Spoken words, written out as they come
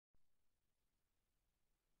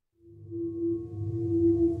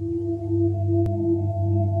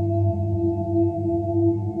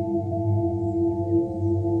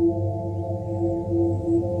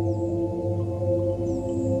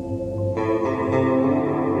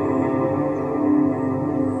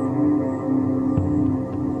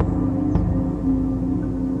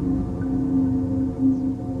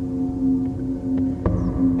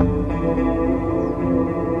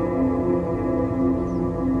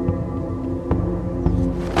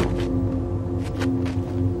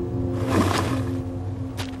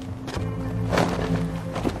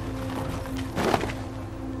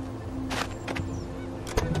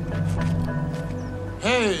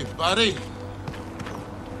buddy.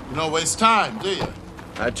 You don't waste time, do you?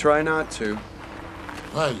 I try not to.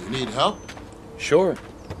 Well, you need help? Sure.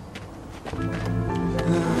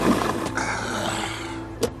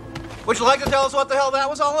 Would you like to tell us what the hell that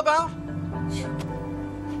was all about?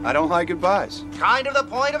 I don't like goodbyes. Kind of the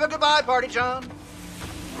point of a goodbye party, John.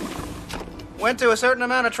 Went to a certain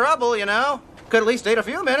amount of trouble, you know. Could at least take a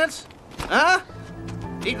few minutes. Huh?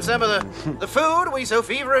 Eating some of the food we so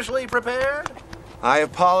feverishly prepared. I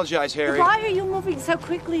apologize, Harry. Why are you moving so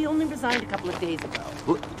quickly? You only resigned a couple of days ago.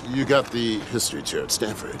 Well, you got the history chair at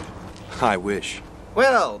Stanford. I wish.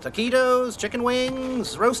 Well, taquitos, chicken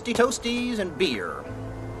wings, roasty toasties, and beer.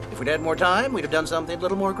 If we'd had more time, we'd have done something a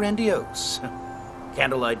little more grandiose.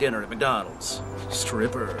 Candlelight dinner at McDonald's.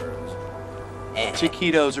 Strippers.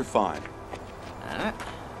 Taquitos are fine.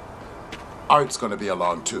 Art's gonna be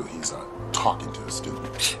along too. He's talking to a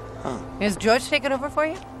student. Is George taking over for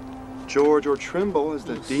you? George or Trimble, has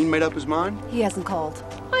the dean made up his mind? He hasn't called.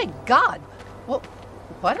 My God. Well,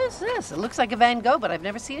 what is this? It looks like a Van Gogh, but I've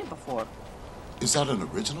never seen it before. Is that an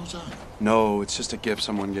original, John? No, it's just a gift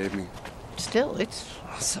someone gave me. Still, it's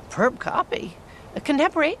a superb copy.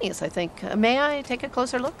 Contemporaneous, I think. May I take a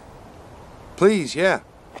closer look? Please, yeah.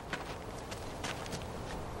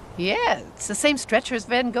 Yeah, it's the same stretcher as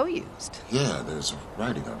Van Gogh used. Yeah, there's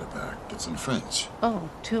writing on the back. It's in French. Oh,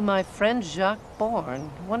 to my friend Jacques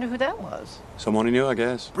Bourne. Wonder who that was. Someone he knew, I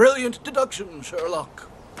guess. Brilliant deduction, Sherlock.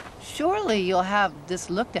 Surely you'll have this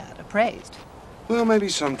looked at, appraised. Well, maybe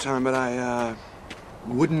sometime, but I,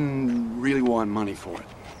 wouldn't really want money for it.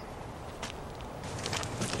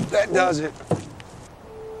 That does it.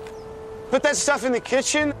 Put that stuff in the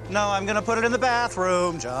kitchen. No, I'm gonna put it in the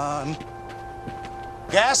bathroom, John.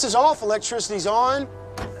 Gas is off, electricity's on.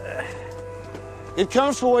 It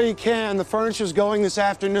comes for what you can. The furniture's going this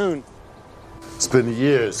afternoon. It's been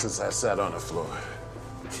years since I sat on the floor.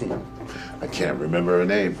 I can't remember her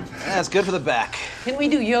name. That's good for the back. Can we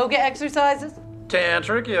do yoga exercises?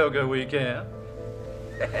 Tantric yoga weekend.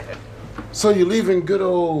 So you're leaving good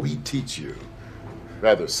old We Teach You.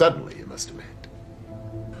 Rather suddenly, you must admit.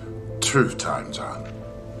 Truth time, John.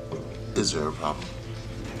 Is there a problem?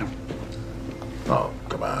 Oh,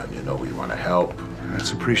 come on. You know we want to help.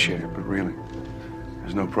 That's appreciated, but really,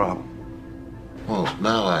 there's no problem. Well,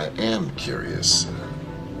 now I am curious.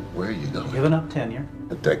 Where are you going? Giving up tenure.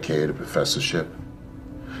 A decade of professorship?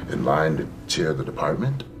 In line to chair the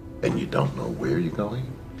department? And you don't know where you're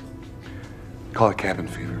going? Call it cabin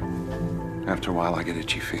fever. After a while, I get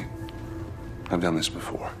itchy feet. I've done this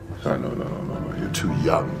before. Oh, no. You're too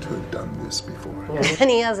young to have done this before. And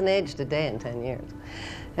he hasn't aged a day in 10 years.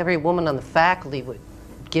 Every woman on the faculty would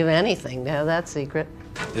give anything to have that secret.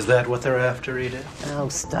 Is that what they're after, Edith? Oh,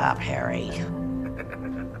 stop, Harry.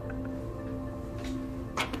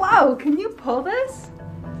 Whoa, can you pull this?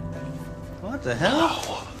 What the hell?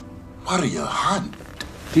 What are you hunting?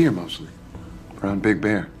 Deer, mostly. Around Big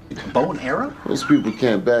Bear. Bow and arrow? Most people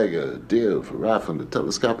can't bag a deer for rifle in the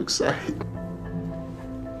telescopic sight.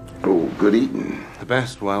 Oh, good eating. The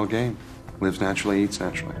best wild game. Lives naturally, eats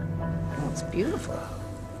naturally. Oh, it's beautiful.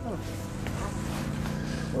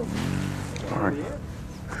 All right.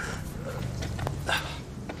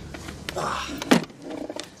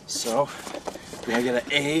 So, did I get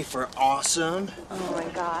an A for awesome? Oh my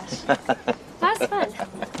gosh. That's fun.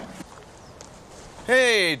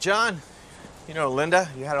 Hey, John. You know Linda?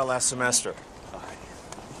 You had her last semester.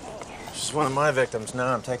 She's one of my victims.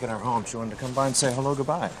 Now I'm taking her home. She wanted to come by and say hello,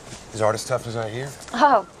 goodbye. Is art as tough as I hear?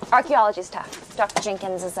 Oh, archaeology's tough. Dr.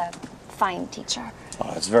 Jenkins is a fine teacher.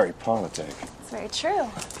 Oh, it's very politic. It's very true.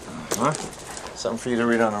 Huh? Something for you to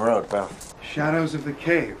read on the road, pal. Shadows of the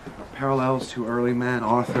Cave. Parallels to early man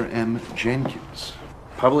Arthur M. Jenkins.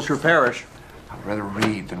 Publisher Parrish. I'd rather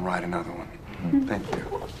read than write another one. Thank you.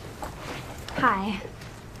 Hi.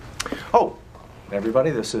 Oh, everybody,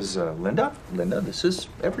 this is Linda. Linda, this is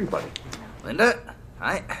everybody. Linda,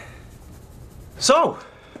 hi. So,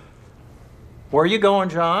 where are you going,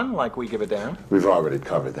 John? Like we give a damn? We've already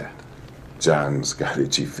covered that. John's got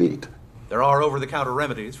itchy feet. There are over-the-counter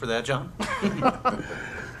remedies for that, John.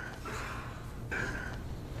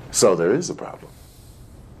 So there is a problem.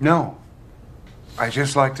 No. I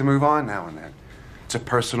just like to move on now and then. It's a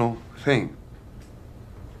personal thing.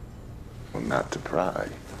 Well, not to pry.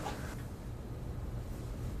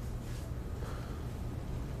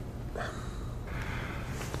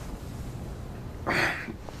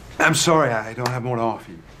 I'm sorry, I don't have more to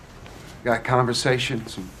offer you. Got conversation,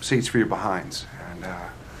 some seats for your behinds, and,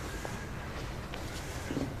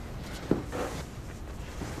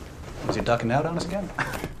 Was he ducking out on us again?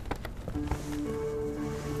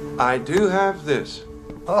 I do have this.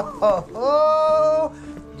 Oh,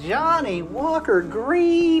 Johnny Walker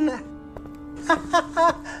Green.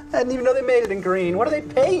 I didn't even know they made it in green. What do they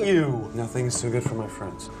pay you? Nothing's too good for my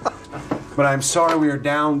friends. But I'm sorry we are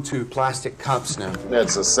down to plastic cups now.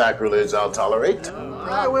 That's a sacrilege I'll tolerate.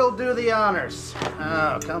 I will do the honors.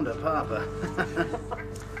 Oh, come to Papa.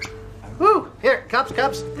 Woo! Here, cups.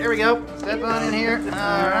 There we go. Step on in here.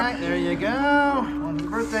 All right, there you go. One for the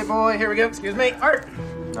birthday boy. Here we go. Excuse me. Art.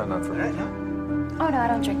 No, not for me. Oh, no, I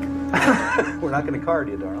don't drink. We're not going to card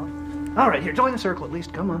you, darling. All right, here, join the circle at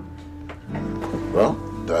least. Come on. Well,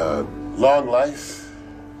 long life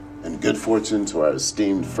and good fortune to our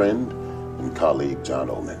esteemed friend and colleague, John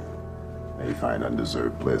Ullman. May he find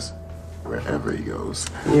undeserved bliss wherever he goes.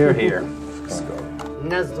 You're here. Let's go.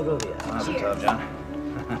 Na zdrowie. Mazel tov, John.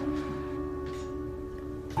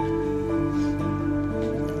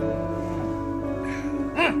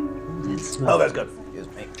 Oh, that's good. Excuse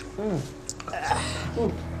me.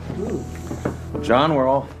 John, we're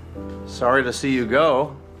all sorry to see you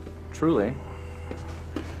go. Truly.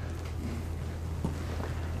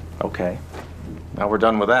 Okay. Now we're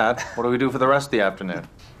done with that. What do we do for the rest of the afternoon?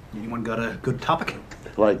 Anyone got a good topic?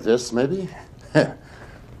 Like this, maybe?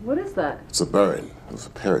 What is that? It's a burin. It was a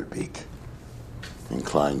parrot beak.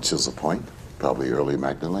 Inclined chisel point. Probably early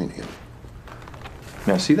Magdalenian.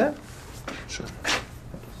 May I see that? Sure.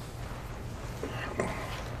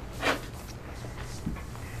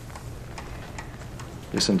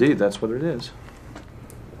 Yes, indeed. That's what it is.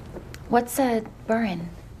 What's a burin?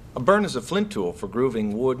 A burn is a flint tool for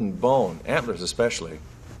grooving wood and bone, antlers especially,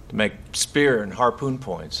 to make spear and harpoon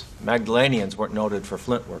points. Magdalenians weren't noted for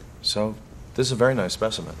flint work, so this is a very nice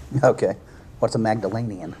specimen. Okay. What's a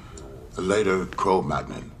Magdalenian? A later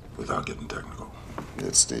Cro-Magnon, without getting technical.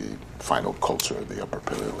 It's the final culture of the Upper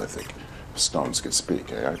Paleolithic. Stones could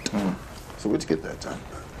speak, eh, Art? So where'd you get that, John?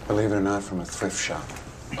 Believe it or not, from a thrift shop.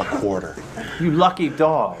 A quarter. You lucky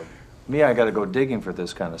dog. Me, I gotta go digging for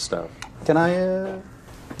this kind of stuff. Can I,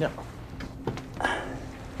 Yeah.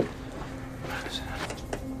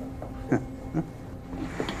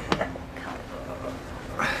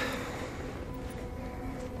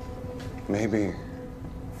 Maybe.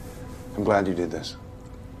 I'm glad you did this.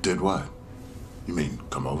 Did what? You mean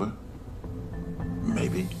come over?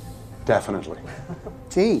 Maybe. Definitely.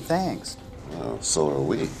 Gee, thanks. Well, so are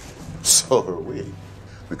we. So are we.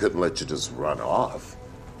 We couldn't let you just run off.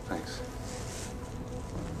 Thanks.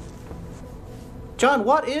 John,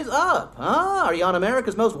 what is up? Huh? Are you on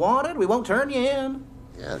America's Most Wanted? We won't turn you in.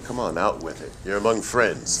 Yeah, come on, out with it. You're among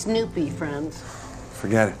friends. Snoopy friends.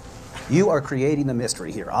 Forget it. You are creating the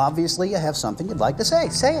mystery here. Obviously, you have something you'd like to say.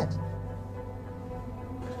 Say it.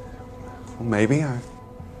 Well, maybe I...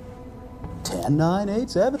 10, 9, 8,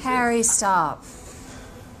 7. Harry, stop.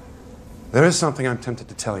 There is something I'm tempted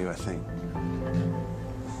to tell you, I think.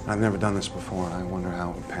 I've never done this before, and I wonder how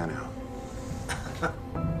it would pan out.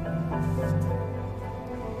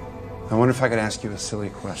 I wonder if I could ask you a silly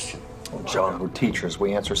question. Oh, John, we're teachers.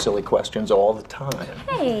 We answer silly questions all the time.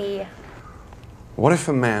 Hey. What if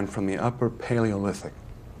a man from the Upper Paleolithic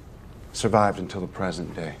survived until the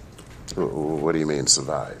present day? What do you mean,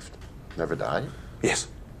 survived? Never died? Yes.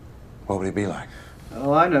 What would he be like?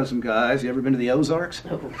 Oh, I know some guys. You ever been to the Ozarks?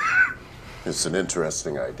 It's an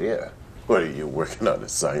interesting idea. What, are you working on a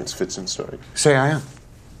science fiction story? Say I am.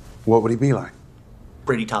 What would he be like?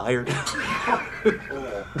 Pretty tired.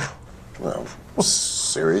 Well,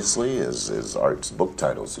 seriously, as Art's book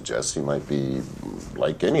title suggests, he might be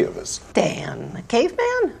like any of us. Dan, a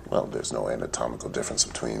caveman? Well, there's no anatomical difference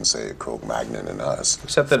between, say, a Cro-Magnon and us.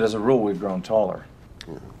 Except that as a rule, we've grown taller.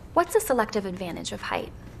 What's the selective advantage of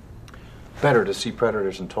height? Better to see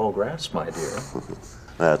predators in tall grass, my dear.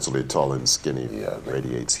 Naturally, tall and skinny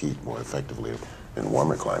radiates heat more effectively in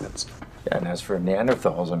warmer climates. Yeah, and as for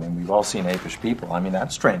Neanderthals, I mean, we've all seen apish people. I mean,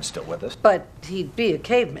 that strain's still with us. But he'd be a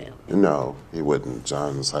caveman. No, he wouldn't.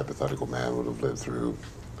 John's hypothetical man would have lived through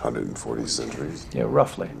 140 centuries. Yeah,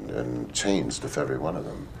 roughly. And changed if every one of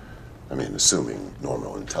them. I mean, assuming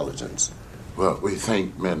normal intelligence. Well, we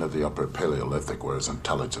think men of the Upper Paleolithic were as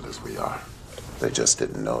intelligent as we are. They just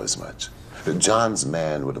didn't know as much. John's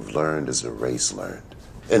man would have learned as the race learned.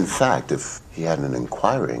 In fact, if he had an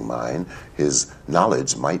inquiring mind, his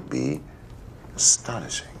knowledge might be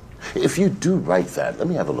astonishing. If you do write that, let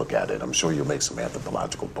me have a look at it. I'm sure you'll make some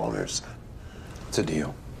anthropological boners. It's a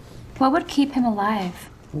deal. What would keep him alive?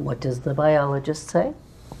 What does the biologist say?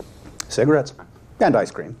 Cigarettes. And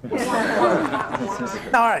ice cream. All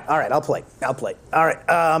right, I'll play. All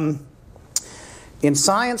right, in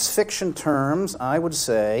science fiction terms, I would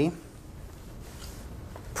say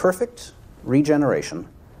perfect regeneration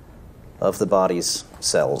of the body's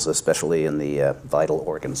cells, especially in the vital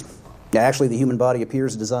organs. Actually, the human body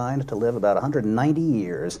appears designed to live about 190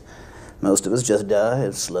 years. Most of us just die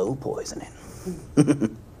of slow poisoning.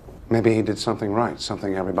 Maybe he did something right,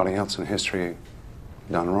 something everybody else in history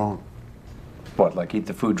done wrong. What, like eat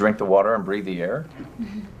the food, drink the water, and breathe the air?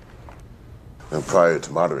 And prior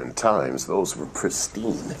to modern times, those were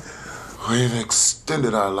pristine. We've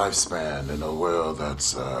extended our lifespan in a world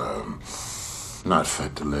that's not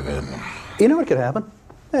fit to live in. You know what could happen?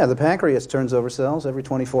 Yeah, the pancreas turns over cells every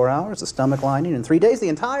 24 hours, the stomach lining in 3 days, the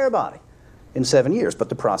entire body in 7 years, but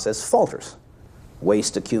the process falters.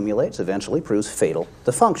 Waste accumulates, eventually proves fatal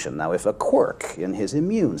to function. Now, if a quirk in his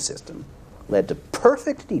immune system led to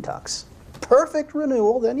perfect detox, perfect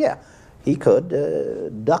renewal, then yeah, he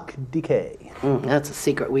could duck decay. That's a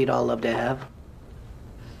secret we'd all love to have.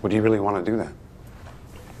 Would you really want to do that?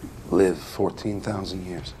 Live 14,000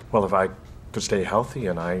 years? Well, if I could stay healthy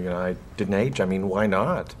and I didn't age, I mean, why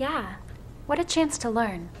not? Yeah. What a chance to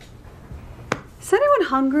learn. Is anyone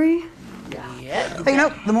hungry? Yeah. Hey, you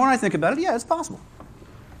know, the more I think about it, yeah, it's possible.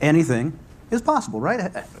 Anything is possible,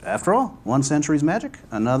 right? After all, one century's magic,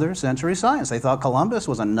 another century's science. They thought Columbus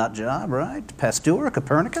was a nut job, right? Pasteur,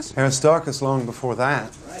 Copernicus. Aristarchus long before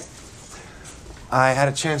that. Right. I had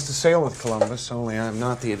a chance to sail with Columbus, only I'm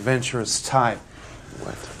not the adventurous type.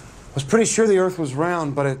 What? Was pretty sure the Earth was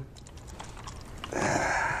round, but at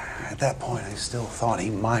that point, I still thought he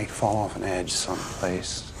might fall off an edge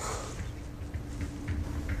someplace.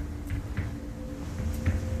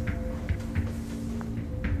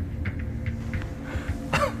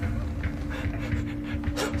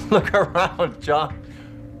 Look around, John.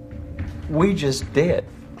 We just did.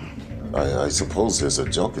 I suppose there's a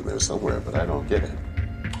joke in there somewhere, but I don't get it.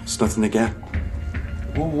 It's nothing to get.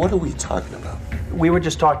 Well, what are we talking about? We were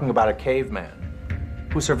just talking about a caveman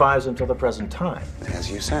who survives until the present time.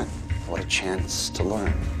 As you said, what a chance to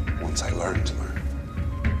learn, once I learned to learn.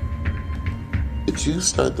 Did you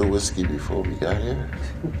start the whiskey before we got here?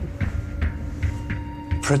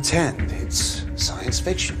 Pretend it's science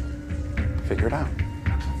fiction. Figure it out.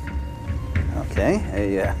 Okay,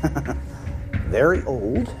 a very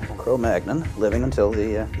old Cro-Magnon living until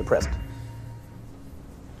the present.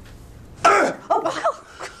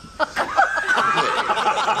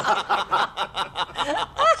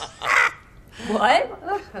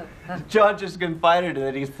 What? John just confided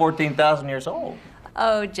that he's 14,000 years old.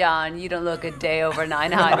 Oh, John, you don't look a day over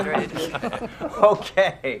 900.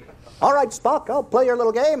 Okay. All right, Spock, I'll play your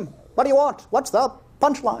little game. What do you want? What's the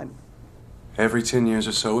punchline? Every 10 years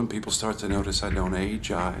or so, when people start to notice I don't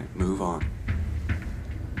age, I move on.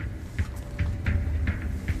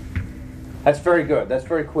 That's very good. That's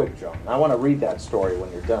very quick, John. I want to read that story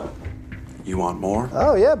when you're done. You want more?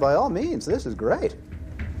 Oh, yeah, by all means. This is great.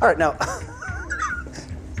 All right, now,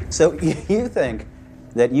 so you think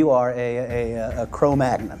that you are a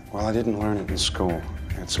Cro-Magnon? Well, I didn't learn it in school.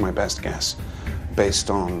 It's my best guess, based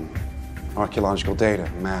on archaeological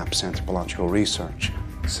data, maps, anthropological research.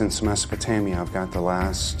 Since Mesopotamia, I've got the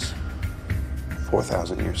last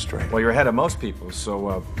 4,000 years straight. Well, you're ahead of most people,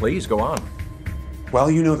 so please go on. Well,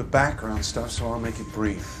 you know the background stuff, so I'll make it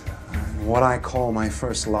brief. In what I call my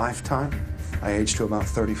first lifetime, I aged to about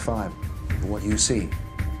 35. What you see,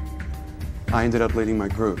 I ended up leading my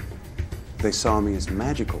group. They saw me as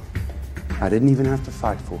magical. I didn't even have to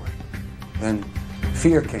fight for it. Then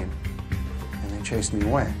fear came, and they chased me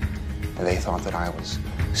away. And they thought that I was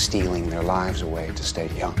stealing their lives away to stay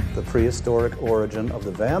young. The prehistoric origin of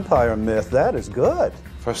the vampire myth. That is good.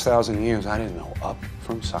 First 1,000 years, I didn't know up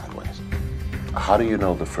from sideways. How do you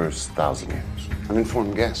know the first 1,000 years? An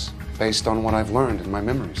informed guess, based on what I've learned in my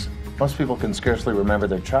memories. Most people can scarcely remember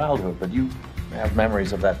their childhood, but you have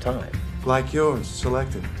memories of that time. Like yours,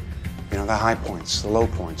 selected. You know, the high points, the low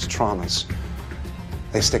points, traumas,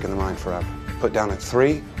 they stick in the mind forever. Put down at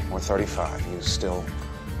 3 or 35, you still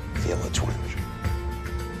feel a twinge.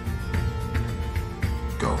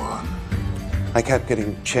 Go on. I kept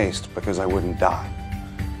getting chased because I wouldn't die.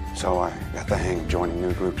 So I got the hang of joining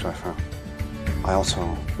new groups I found. I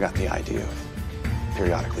also got the idea of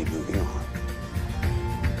periodically moving on.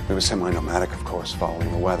 We were semi-nomadic, of course,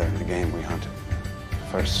 following the weather and the game we hunted.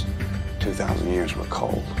 The first 2,000 years were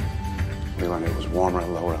cold. We learned it was warmer at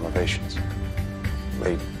lower elevations.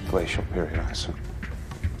 Late glacial period, I assume.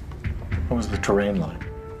 What was the terrain like?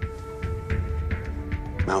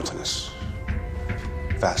 Mountainous.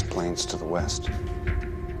 Vast plains to the west.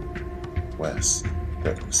 West.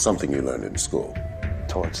 That's something you learned in school.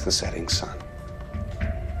 Towards the setting sun.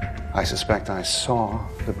 I suspect I saw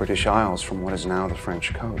the British Isles from what is now the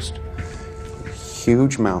French coast.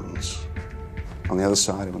 Huge mountains on the other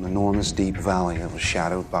side of an enormous deep valley that was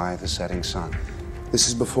shadowed by the setting sun. This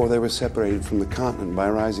is before they were separated from the continent by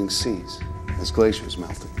rising seas, as glaciers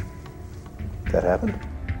melted. That happened?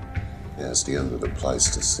 Yeah, it's the end of the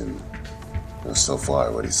Pleistocene. So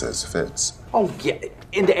far, what he says fits. Oh, yeah,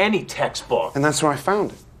 into any textbook. And that's where I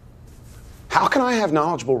found it. How can I have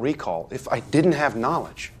knowledgeable recall if I didn't have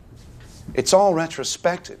knowledge? It's all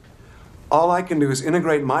retrospective. All I can do is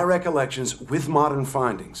integrate my recollections with modern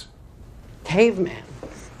findings. Caveman.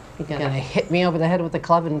 You gonna hit me over the head with the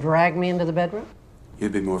club and drag me into the bedroom?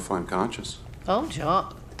 You'd be more fun conscious. Oh,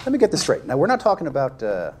 John. Let me get this straight. Now, we're not talking about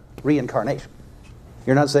reincarnation.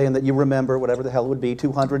 You're not saying that you remember whatever the hell it would be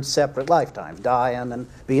 200 separate lifetimes, dying and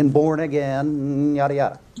being born again, yada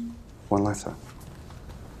yada. One lifetime.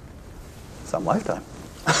 Some lifetime.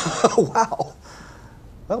 Wow.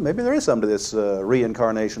 Well, maybe there is something to this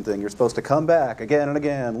reincarnation thing. You're supposed to come back again and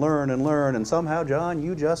again, learn, and somehow, John,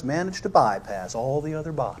 you just managed to bypass all the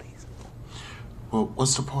other bodies. Well,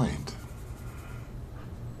 what's the point?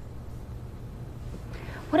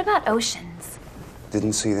 What about oceans?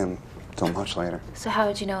 Didn't see them till much later. So how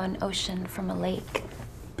would you know an ocean from a lake?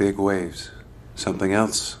 Big waves. Something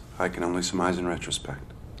else I can only surmise in retrospect.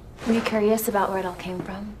 Were you curious about where it all came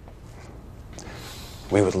from?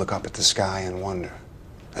 We would look up at the sky and wonder,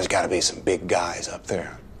 there's got to be some big guys up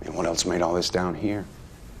there. I mean, what else made all this down here?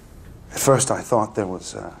 At first, I thought there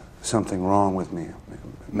was something wrong with me.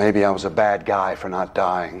 Maybe I was a bad guy for not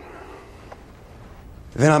dying.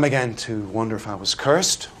 Then I began to wonder if I was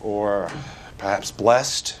cursed or perhaps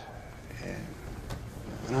blessed.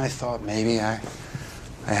 And I thought maybe I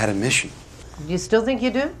had a mission. You still think you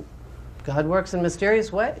do? God works in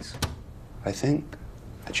mysterious ways. I think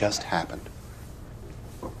it just happened.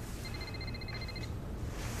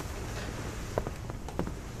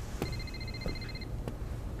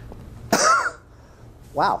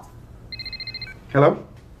 Wow. Hello?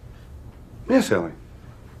 Yes, Ellie.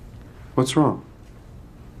 What's wrong?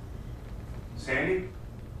 Sandy?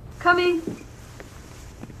 Coming.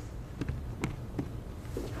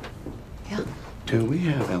 Yeah. Do we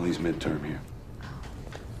have Ellie's midterm here?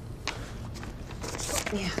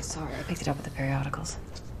 Yeah, sorry. I picked it up with the periodicals.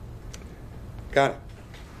 Got it.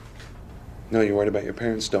 No, you're worried about your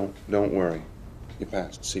parents? Don't worry. You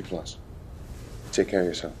passed. C+. Take care of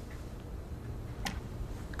yourself.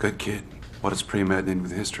 Good kid. What is pre-med in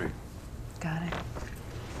with history? Got it.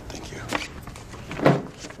 Thank you.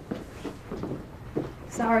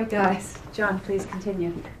 Sorry, guys. John, please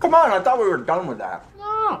continue. Come on, I thought we were done with that.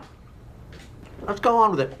 No. Let's go on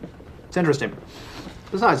with it. It's interesting.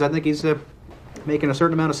 Besides, I think he's making a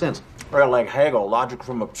certain amount of sense. Or like Hegel, logic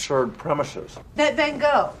from absurd premises. That Van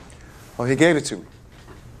Gogh. Oh, he gave it to me.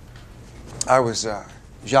 I was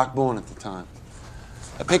Jacques Bourne at the time.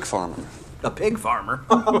 A pig farmer. A pig farmer?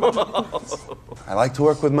 I like to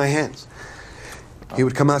work with my hands. He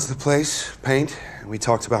would come out to the place, paint, and we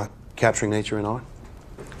talked about capturing nature in art.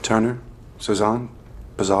 Turner, Cezanne,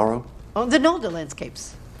 Pizarro. Oh, the Nolde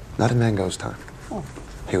landscapes. Not in Van Gogh's time. Oh.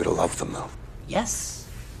 He would have loved them, though. Yes.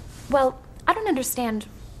 Well, I don't understand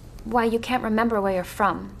why you can't remember where you're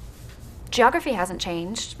from. Geography hasn't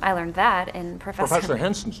changed. I learned that in Professor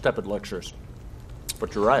Henson's tepid lectures.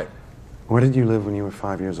 But you're right. Where did you live when you were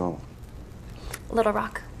 5 years old? Little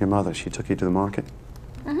Rock. Your mother, she took you to the market?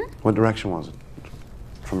 Mm-hmm. What direction was it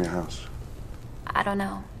from your house? I don't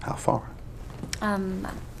know. How far?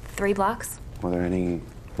 3 blocks. Were there any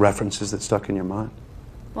references that stuck in your mind?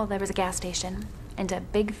 Well, there was a gas station and a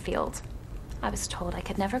big field. I was told I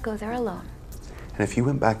could never go there alone. And if you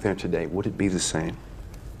went back there today, would it be the same?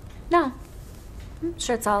 No. I'm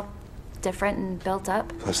sure it's all different and built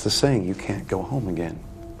up. That's the saying, you can't go home again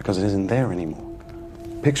because it isn't there anymore.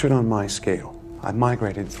 Picture it on my scale. I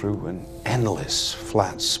migrated through an endless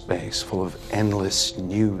flat space full of endless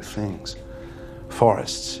new things.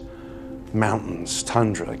 Forests, mountains,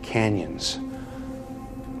 tundra, canyons.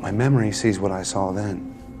 My memory sees what I saw then.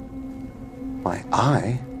 My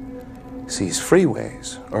eye sees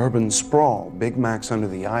freeways, urban sprawl, Big Macs under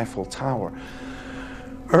the Eiffel Tower.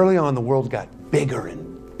 Early on, the world got bigger,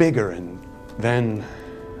 and then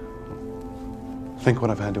think what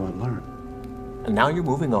I've had to unlearn. And now you're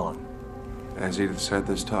moving on. As Edith said,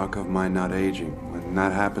 there's talk of my not aging. When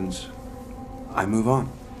that happens, I move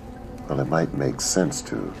on. Well, it might make sense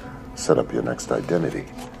to set up your next identity,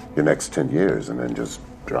 your next 10 years, and then just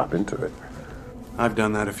drop into it. I've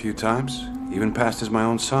done that a few times, even passed as my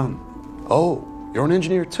own son. Oh, you're an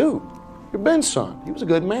engineer too. You're Ben's son. He was a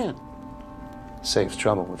good man. Saves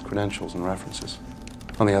trouble with credentials and references.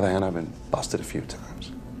 On the other hand, I've been busted a few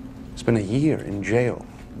times. Spent a year in jail,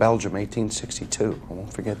 Belgium, 1862. I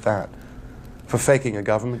won't forget that. For faking a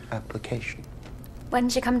government application. When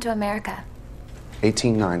did you come to America?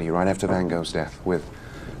 1890, right after Van Gogh's death, with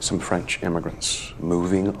some French immigrants.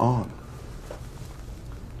 Moving on.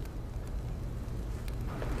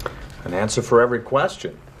 An answer for every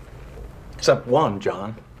question. Except one,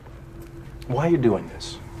 John. Why are you doing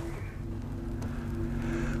this?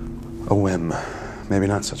 A whim. Maybe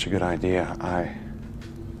not such a good idea. I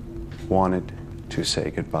wanted to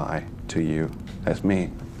say goodbye to you as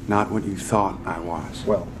me, not what you thought I was.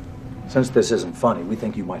 Well, since this isn't funny, we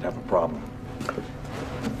think you might have a problem.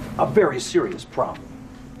 A very serious problem.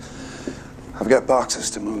 I've got boxes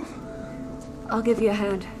to move. I'll give you a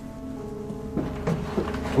hand.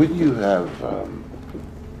 Would you have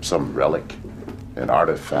some relic, an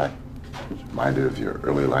artifact, reminded of your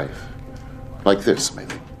early life? Like this,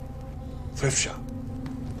 maybe? Thrift shop.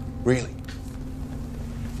 Really?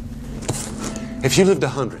 If you lived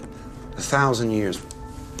 100, 1,000 years,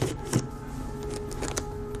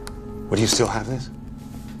 would you still have this?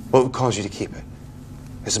 What would cause you to keep it?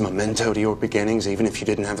 As a memento to your beginnings, even if you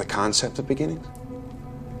didn't have the concept of beginnings?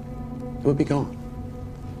 It would be gone.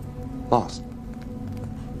 Lost.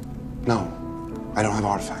 No, I don't have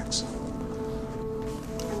artifacts.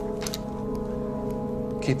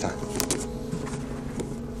 Keep that.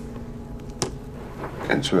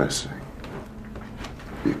 Interesting.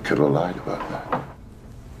 You could have lied about that.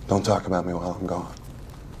 Don't talk about me while I'm gone.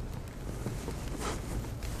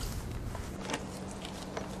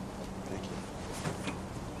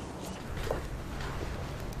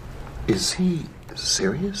 Is he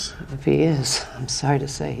serious? If he is, I'm sorry to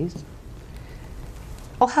say he's...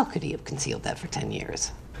 Oh, how could he have concealed that for 10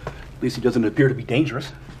 years? At least he doesn't appear to be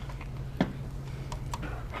dangerous.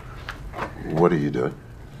 What are you doing?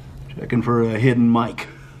 Checking for a hidden mic.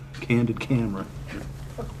 Candid camera.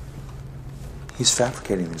 He's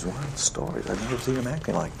fabricating these wild stories. I've never seen him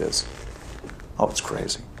acting like this. Oh, it's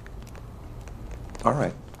crazy. All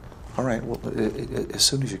right. All right. Well, as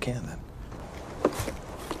soon as you can, then.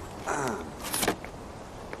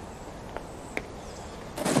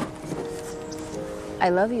 I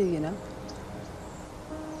love you, you know.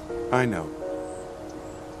 I know.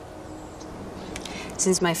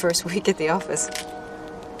 Since my first week at the office.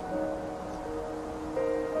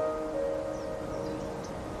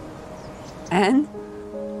 And?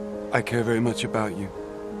 I care very much about you.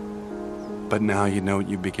 But now you know what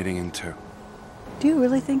you'd be getting into. Do you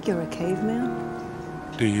really think you're a caveman?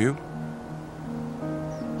 Do you?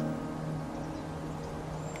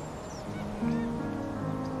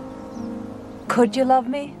 Could you love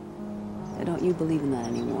me? Or don't you believe in that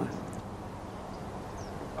anymore?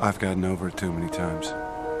 I've gotten over it too many times.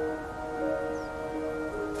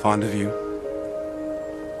 Fond of you.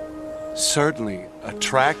 Certainly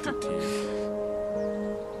attracted to you.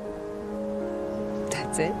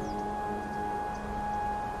 That's it?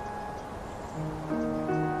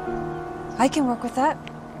 I can work with that.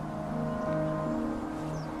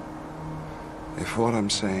 If what I'm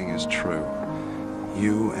saying is true,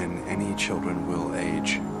 you and any children will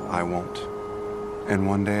age. I won't. And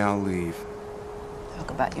one day I'll leave.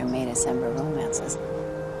 Talk about your May December romances.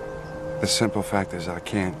 The simple fact is I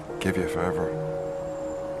can't give you forever.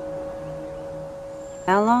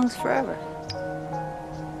 How long's forever?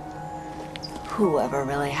 Whoever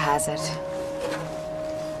really has it.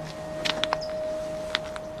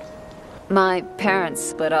 My parents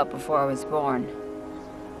split up before I was born.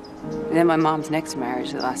 And then my mom's next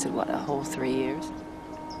marriage that lasted, what, a whole 3 years?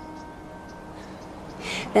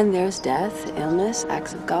 Then there's death, illness,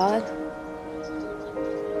 acts of God.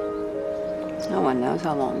 No one knows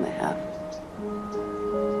how long they have.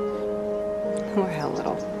 Or how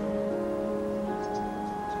little.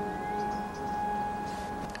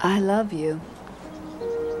 I love you.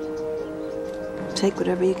 Take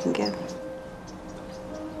whatever you can get.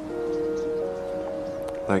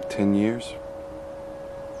 Like 10 years?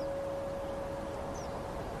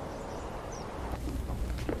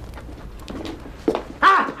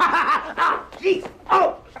 Jeez!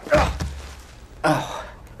 Oh! Oh.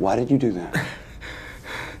 Why did you do that?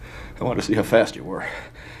 I wanted to see how fast you were.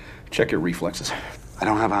 Check your reflexes. I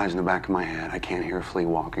don't have eyes in the back of my head. I can't hear a flea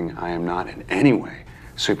walking. I am not in any way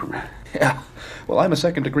Superman. Yeah. Well, I'm a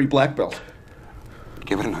second-degree black belt.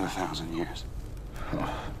 Give it another 1,000 years.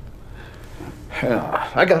 Oh.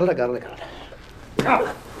 Yeah, I got it.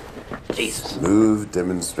 Oh. Jesus. Smooth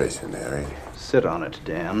demonstration, Harry. Sit on it,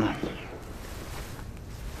 Dan.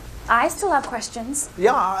 I still have questions.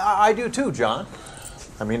 Yeah, I do too, John.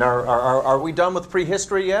 I mean, are we done with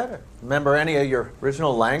prehistory yet? Remember any of your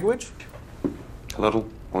original language? A little.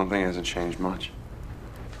 One thing hasn't changed much.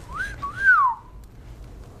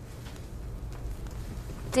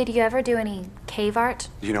 Did you ever do any cave art?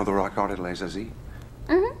 Do you know the rock art at Les Aziz?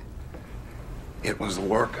 Mm-hmm. It was the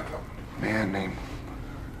work of a man named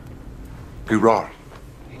Gurard.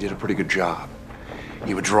 He did a pretty good job.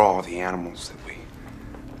 He would draw the animals that we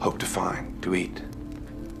hoped to find, to eat.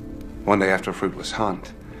 One day after a fruitless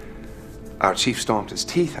hunt, our chief stomped his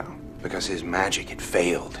teeth out because his magic had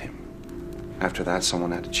failed him. After that,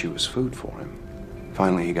 someone had to chew his food for him.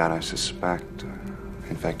 Finally, he got, I suspect,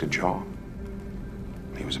 infected jaw.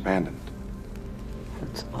 He was abandoned.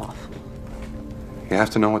 That's awful. You have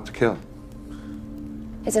to know what to kill.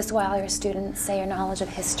 Is this why all your students say your knowledge of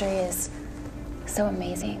history is so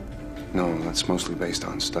amazing? No, that's mostly based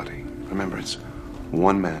on study. Remember, it's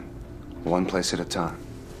one man, one place at a time.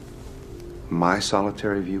 My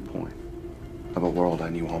solitary viewpoint of a world I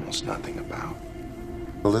knew almost nothing about.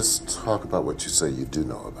 Well, let's talk about what you say you do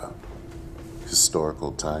know about.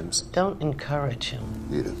 Historical times. Don't encourage him.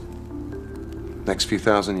 Edith. Next few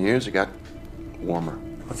thousand years, it got warmer.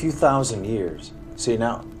 A few thousand years. See,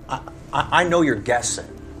 now, I know you're guessing.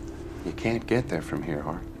 You can't get there from here,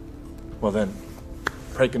 Hart. Well then,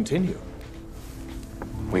 pray continue.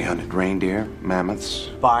 We hunted reindeer, mammoths.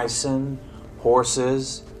 Bison,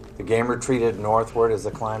 horses. The game retreated northward as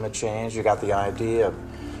the climate changed. You got the idea of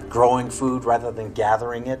growing food rather than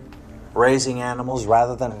gathering it, raising animals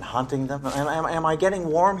rather than hunting them. Am I getting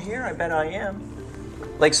warm here? I bet I am.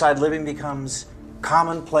 Lakeside living becomes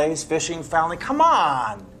commonplace, fishing, fouling. Come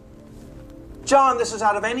on! John, this is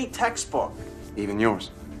out of any textbook. Even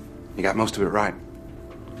yours. You got most of it right.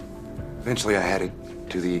 Eventually, I headed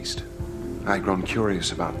to the east. I'd grown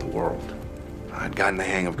curious about the world. I'd gotten the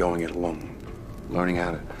hang of going it alone, learning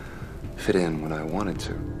how to fit in when I wanted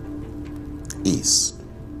to. East.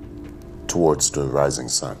 Towards the rising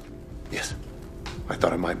sun. Yes. I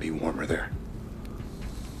thought it might be warmer there.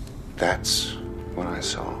 That's when I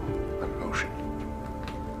saw an ocean.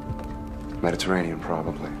 Mediterranean,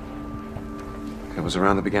 probably. It was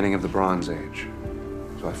around the beginning of the Bronze Age.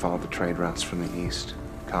 So I followed the trade routes from the east.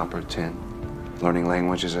 Copper, tin, learning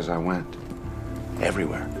languages as I went.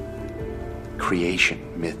 Everywhere.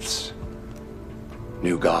 Creation, myths,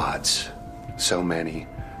 new gods. So many,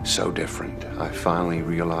 so different. I finally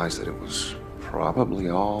realized that it was probably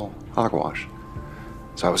all hogwash.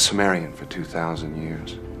 So I was Sumerian for 2,000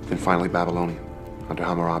 years. Then finally Babylonian, under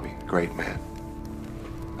Hammurabi, great man.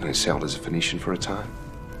 And I sailed as a Phoenician for a time.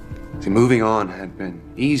 See, moving on had been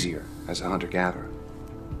easier as a hunter-gatherer.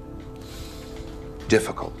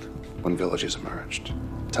 Difficult when villages emerged.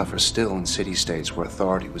 Tougher still in city-states where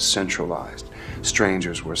authority was centralized.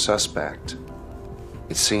 Strangers were suspect.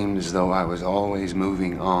 It seemed as though I was always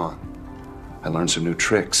moving on. I learned some new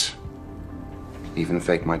tricks. Even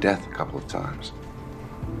faked my death a couple of times.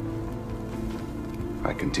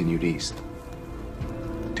 I continued east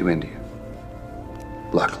to India.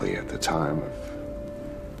 Luckily, at the time of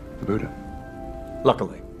the Buddha.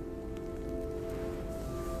 Luckily.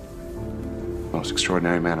 Most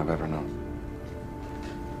extraordinary man I've ever known.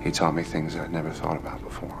 He taught me things I'd never thought about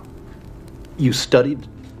before. You studied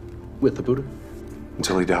with the Buddha?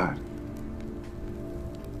 Until he died.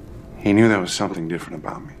 He knew there was something different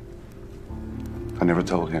about me. I never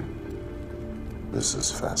told him. This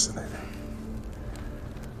is fascinating.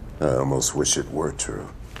 I almost wish it were true.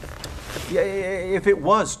 Yeah, if it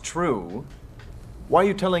was true, why are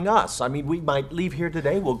you telling us? I mean, we might leave here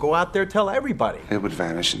today. We'll go out there, tell everybody. It would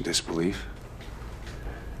vanish in disbelief.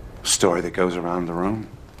 A story that goes around the room.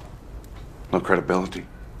 No credibility.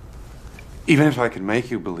 Even if I could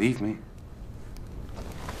make you believe me,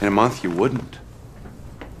 in a month you wouldn't.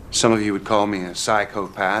 Some of you would call me a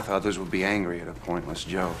psychopath. Others would be angry at a pointless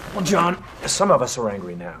joke. Well, John, some of us are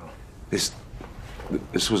angry now. This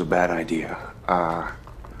was a bad idea.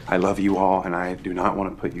 I love you all, and I do not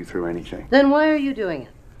want to put you through anything. Then why are you doing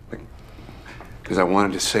it? Because I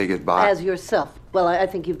wanted to say goodbye. As yourself. Well, I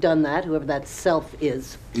think you've done that, whoever that self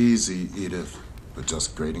is. Easy, Edith. But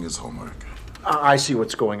just grading his homework. I see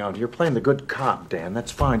what's going on. You're playing the good cop, Dan.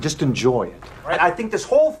 That's fine. Just enjoy it. Right? I think this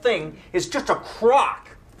whole thing is just a crock.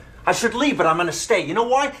 I should leave, but I'm going to stay. You know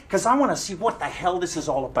why? Because I want to see what the hell this is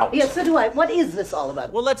all about. Yes, so do I. What is this all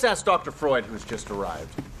about? Well, let's ask Dr. Freud, who's just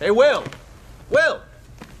arrived. Hey, Will! Will!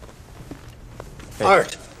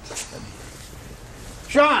 Art.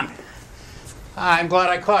 John! I'm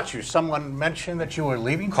glad I caught you. Someone mentioned that you were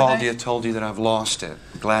leaving today? Called you, told you that I've lost it.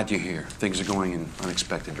 Glad you're here. Things are going in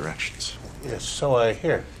unexpected directions. Yes, so I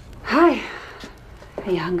hear. Hi.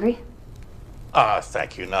 Are you hungry?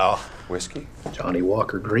 Thank you, no. Whiskey? Johnny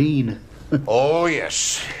Walker Green. Oh,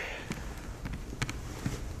 yes.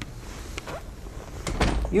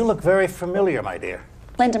 You look very familiar, my dear.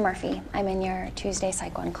 Linda Murphy. I'm in your Tuesday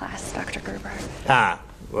Psych 1 class, Dr. Gruber.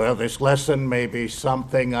 Well, this lesson may be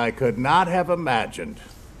something I could not have imagined.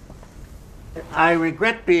 I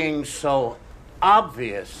regret being so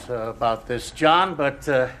obvious about this, John, but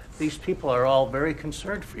these people are all very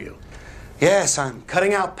concerned for you. Yes, I'm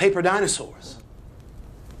cutting out paper dinosaurs.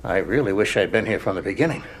 I really wish I'd been here from the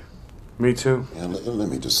beginning. Me too. Yeah, let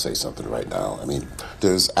me just say something right now. I mean,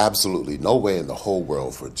 there's absolutely no way in the whole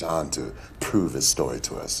world for John to prove his story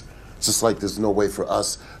to us. Just like there's no way for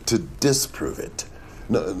us to disprove it.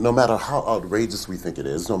 No matter how outrageous we think it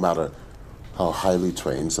is, no matter how highly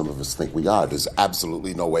trained some of us think we are, there's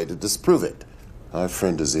absolutely no way to disprove it. Our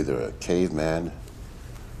friend is either a caveman,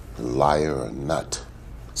 a liar, or a nut.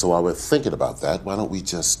 So while we're thinking about that, why don't we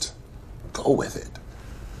just go with it?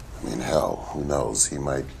 I mean, hell, who knows? He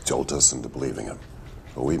might jolt us into believing him.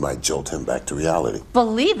 Or we might jolt him back to reality.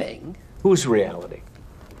 Believing? Whose reality?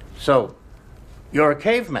 So, you're a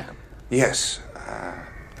caveman? Yes.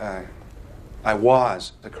 I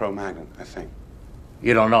was the Cro-Magnon, I think.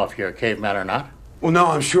 You don't know if you're a caveman or not? Well, no,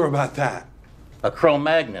 I'm sure about that. A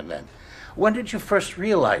Cro-Magnon, then. When did you first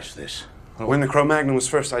realize this? When the Cro-Magnon was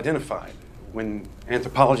first identified. When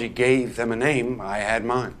anthropology gave them a name, I had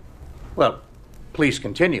mine. Well, please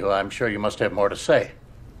continue. I'm sure you must have more to say.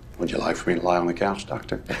 Would you like for me to lie on the couch,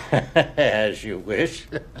 Doctor? As you wish.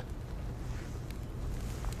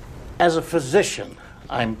 As a physician,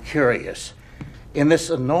 I'm curious. In this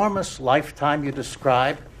enormous lifetime you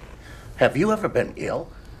describe, have you ever been ill?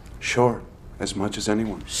 Sure, as much as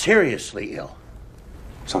anyone. Seriously ill?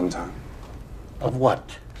 Sometime. Of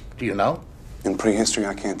what? Do you know? In prehistory,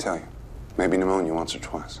 I can't tell you. Maybe pneumonia once or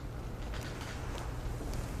twice.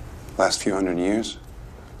 Last few hundred years,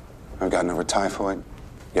 I've gotten over typhoid,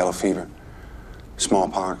 yellow fever,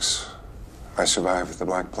 smallpox. I survived the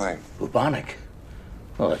Black Plague. Bubonic?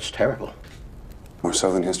 Well, that's terrible. More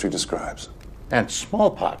so than history describes. And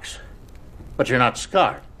smallpox. But you're not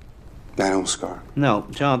scarred. I don't scar. No,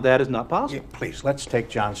 John, that is not possible. Yeah, please, let's take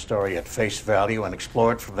John's story at face value and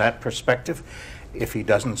explore it from that perspective. If he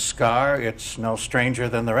doesn't scar, it's no stranger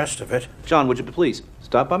than the rest of it. John, would you please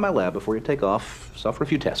stop by my lab before you take off? Suffer a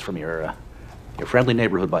few tests from your friendly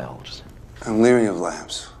neighborhood biologist. I'm leery of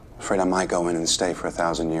labs. Afraid I might go in and stay for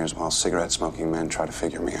 1,000 years while cigarette-smoking men try to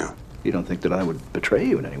figure me out. You don't think that I would betray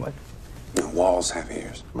you in any way? No, walls have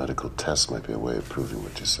ears. Medical tests might be a way of proving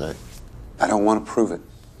what you say. I don't want to prove it.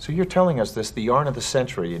 So you're telling us this, the yarn of the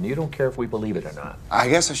century, and you don't care if we believe it or not? I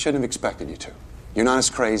guess I shouldn't have expected you to. You're not as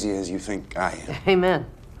crazy as you think I am. Amen.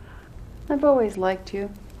 I've always liked you.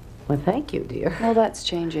 Well, thank you, dear. Well, that's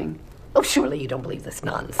changing. Oh, surely you don't believe this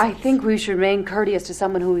nonsense. I think we should remain courteous to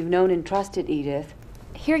someone who we've known and trusted, Edith.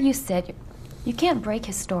 Here you said you can't break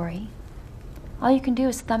his story. All you can do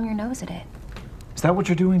is thumb your nose at it. Is that what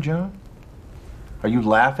you're doing, John? Are you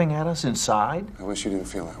laughing at us inside? I wish you didn't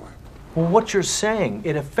feel that way. Well, what you're saying,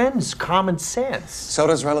 it offends common sense. So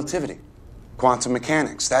does relativity. Quantum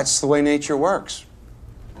mechanics. That's the way nature works.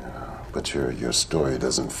 But your story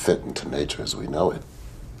doesn't fit into nature as we know it.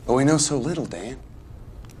 But we know so little, Dan.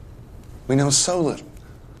 We know so little.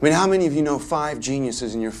 I mean, how many of you know 5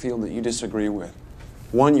 geniuses in your field that you disagree with?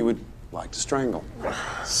 One you would like to strangle.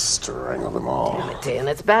 Strangle them all. Damn it, Dan.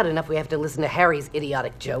 It's bad enough we have to listen to Harry's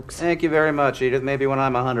idiotic jokes. Thank you very much, Edith. Maybe when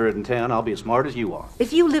I'm 110, I'll be as smart as you are.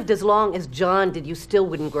 If you lived as long as John did, you still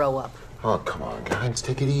wouldn't grow up. Oh, come on, guys.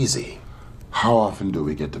 Take it easy. How often do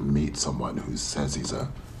we get to meet someone who says he's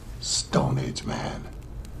a Stone Age man?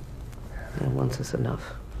 Once is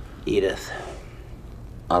enough. Edith.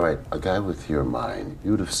 All right, a guy with your mind,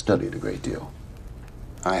 you'd have studied a great deal.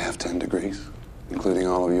 I have 10 degrees, including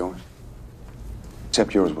all of yours.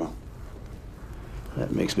 Except yours, Will.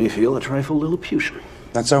 That makes me feel a trifle Lilliputian.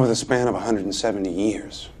 That's over the span of 170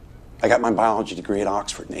 years. I got my biology degree at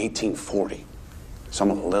Oxford in 1840. So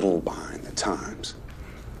I'm a little behind the times.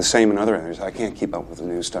 The same in other areas. I can't keep up with the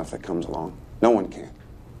new stuff that comes along. No one can.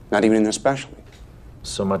 Not even in their specialty.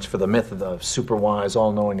 So much for the myth of the super-wise,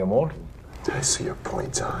 all-knowing immortal. I see your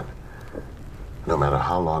point, John. No matter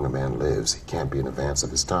how long a man lives, he can't be in advance of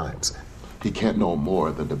his times. He can't know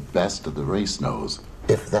more than the best of the race knows,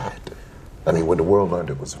 if that. I mean, when the world learned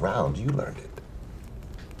it was round, you learned it.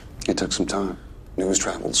 It took some time. News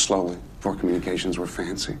traveled slowly before communications were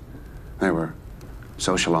fancy. There were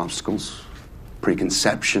social obstacles,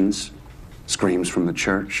 preconceptions, screams from the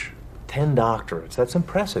church. 10 doctorates. That's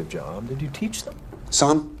impressive, John. Did you teach them?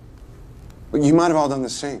 Some. But you might have all done the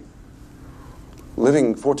same.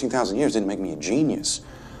 Living 14,000 years didn't make me a genius.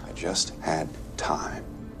 I just had time.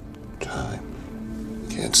 Time.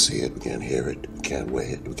 We can't see it, we can't hear it, we can't weigh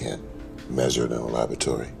it, we can't measure it in a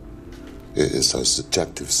laboratory. It's our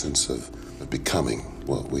subjective sense of becoming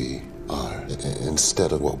what we are.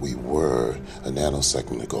 Instead of what we were a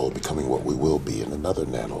nanosecond ago, becoming what we will be in another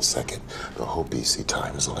nanosecond. The whole BC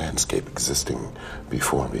time is a landscape existing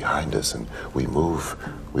before and behind us, and we move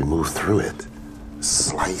through it,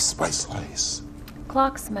 slice by slice.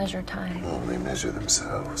 Clocks measure time. Oh, they measure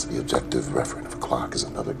themselves. The objective referent of a clock is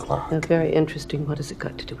another clock. Very interesting. What has it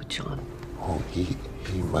got to do with John? Oh, he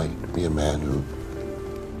might be a man who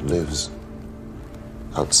lives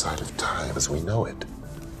outside of time as we know it.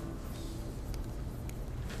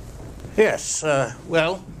 Yes,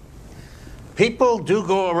 well, people do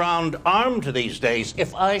go around armed these days.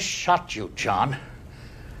 If I shot you, John,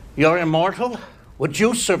 you're immortal? Would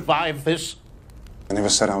you survive this? I never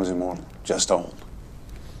said I was immortal, just old.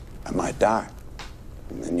 I might die.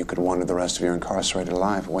 And then you could wonder the rest of your incarcerated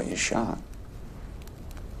life what you shot.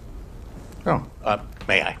 Oh,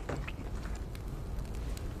 may I?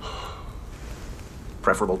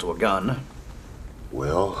 Preferable to a gun.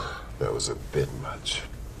 Well, that was a bit much.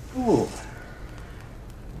 Ooh.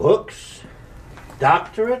 Books?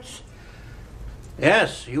 Doctorates?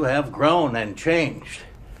 Yes, you have grown and changed.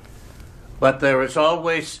 But there is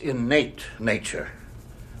always innate nature.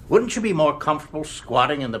 Wouldn't you be more comfortable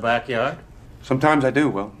squatting in the backyard? Sometimes I do,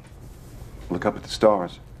 Will. Look up at the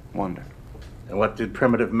stars, wonder. And what did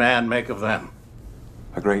primitive man make of them?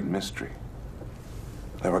 A great mystery.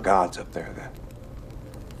 There were gods up there then.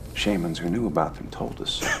 Shamans who knew about them told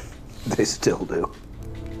us. They still do.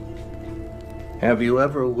 Have you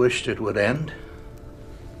ever wished it would end?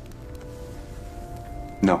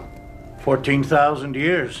 No. 14,000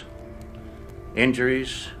 years.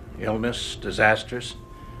 Injuries, illness, disasters.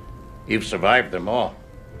 You've survived them all.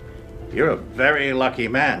 You're a very lucky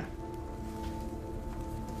man.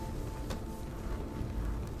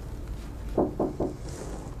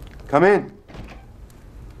 Come in.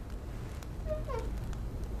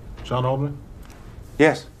 John Oldman?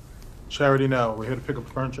 Yes. Charity now. We're here to pick up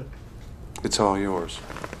the furniture. It's all yours.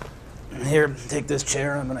 Here, take this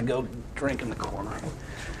chair. I'm gonna go drink in the corner.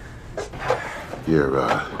 You're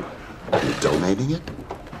donating it?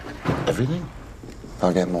 Everything?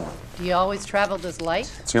 I'll get more. Do you always travel this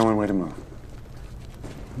light? It's the only way to move.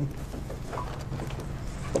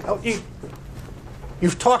 Oh,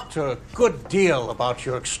 you've talked a good deal about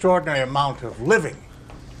your extraordinary amount of living.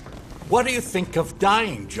 What do you think of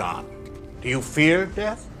dying, John? Do you fear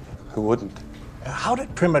death? Who wouldn't? How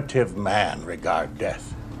did primitive man regard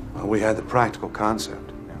death? Well, we had the practical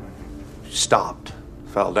concept. Stopped,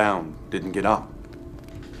 fell down, didn't get up.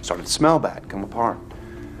 Started to smell bad, come apart.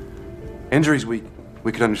 Injuries we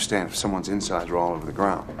could understand if someone's insides were all over the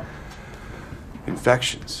ground.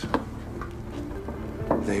 Infections,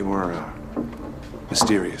 they were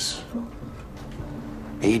mysterious.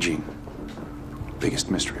 Aging, biggest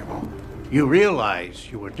mystery of all. You realize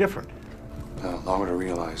you were different. Longer to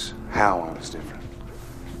realize how I was different.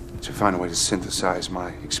 To find a way to synthesize my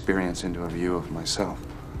experience into a view of myself.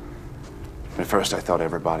 At first I thought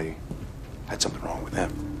everybody had something wrong with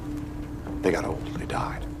them. They got old, they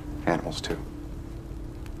died. Animals too.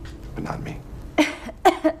 But not me.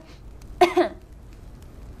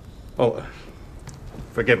 Oh,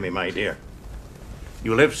 forgive me, my dear.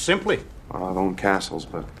 You live simply. Well, I've owned castles,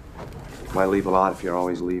 but why leave a lot if you're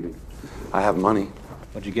always leaving? I have money.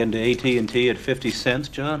 What'd you get into AT&T at 50 cents,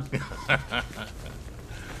 John?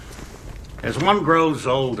 As one grows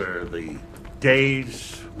older, the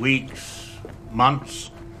days, weeks,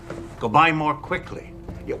 months go by more quickly.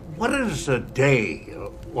 What does a day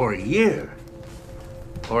or a year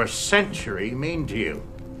or a century mean to you?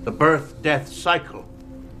 The birth-death cycle.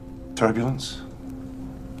 Turbulence.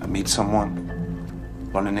 I meet someone,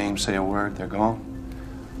 learn a name, say a word, they're gone.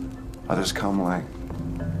 Others come like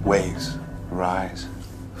waves, rise,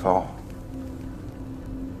 fall.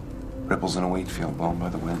 Ripples in a wheat field blown by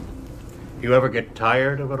the wind. You ever get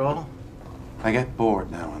tired of it all? I get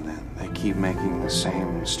bored now and then. They keep making the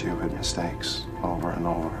same stupid mistakes over and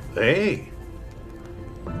over. Hey.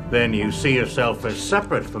 Then you see yourself as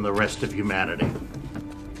separate from the rest of humanity.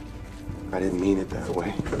 I didn't mean it that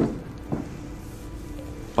way.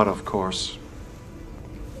 But of course,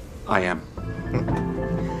 I am.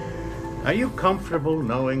 Are you comfortable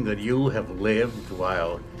knowing that you have lived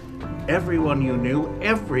while everyone you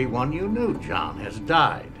knew, John, has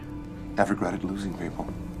died? I've regretted losing people.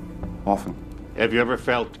 Often. Have you ever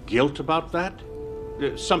felt guilt about that?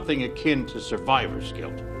 Something akin to survivor's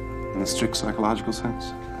guilt. In the strict psychological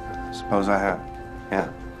sense? Suppose I have. Yeah.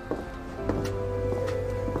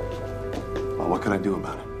 Well, what could I do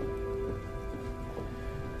about it?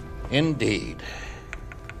 Indeed.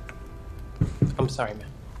 I'm sorry, man.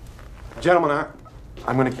 Gentlemen,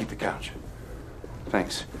 I'm going to keep the couch.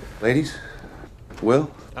 Thanks. Ladies, Will,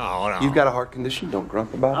 Oh, no. You've got a heart condition. Don't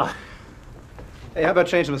grump about it. Hey, how about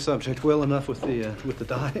changing the subject? Well, enough with the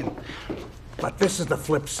dying. But this is the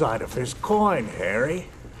flip side of his coin, Harry.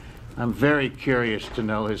 I'm very curious to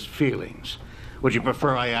know his feelings. Would you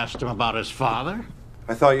prefer I asked him about his father?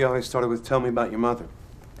 I thought you always started with tell me about your mother.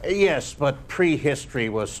 Yes, but prehistory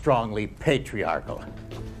was strongly patriarchal.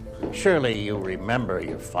 Surely you remember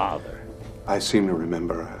your father. I seem to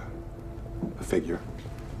remember a figure.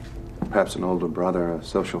 Perhaps an older brother, a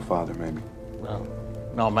social father, maybe. Well,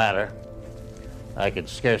 no matter. I could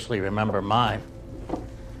scarcely remember mine.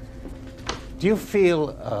 Do you feel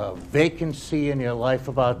a vacancy in your life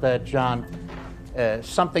about that, John?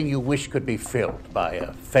 Something you wish could be filled by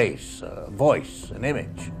a face, a voice, an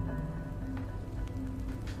image?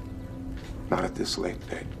 Not at this late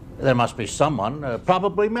date. There must be someone,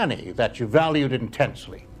 probably many, that you valued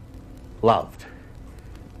intensely, loved.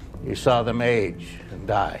 You saw them age and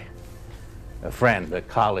die. A friend, a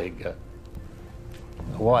colleague, a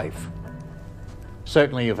wife.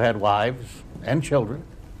 Certainly you've had wives and children.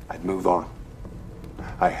 I'd move on.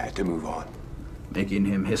 I had to move on. Making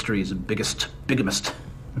him history's biggest bigamist.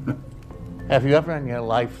 Have you ever in your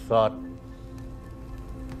life thought,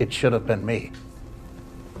 it should have been me?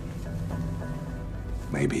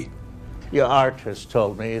 Maybe. Your art has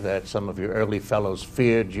told me that some of your early fellows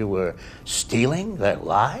feared you were stealing their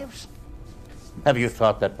lives. Have you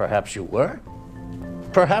thought that perhaps you were?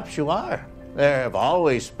 Perhaps you are. There have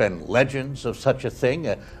always been legends of such a thing,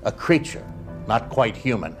 a creature, not quite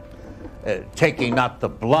human, taking not the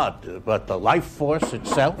blood, but the life force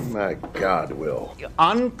itself. My God, Will.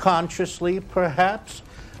 Unconsciously, perhaps,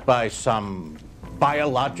 by some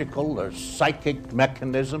biological or psychic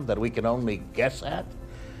mechanism that we can only guess at.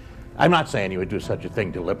 I'm not saying you would do such a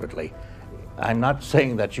thing deliberately. I'm not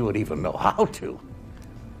saying that you would even know how to.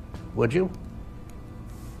 Would you?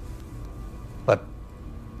 But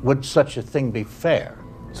would such a thing be fair?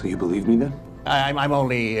 So you believe me then? I'm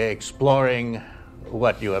only exploring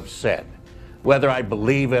what you have said. Whether I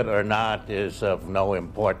believe it or not is of no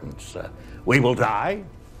importance. We will die.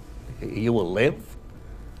 You will live.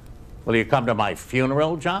 Will you come to my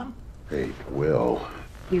funeral, John? Hey, Will.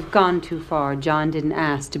 You've gone too far. John didn't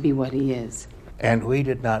ask to be what he is. And we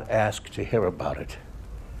did not ask to hear about it.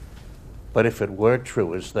 But if it were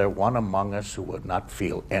true, is there one among us who would not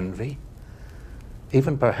feel envy?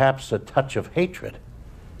 Even perhaps a touch of hatred?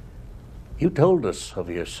 You told us of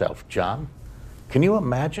yourself, John. Can you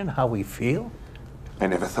imagine how we feel? I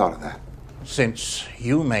never thought of that. Since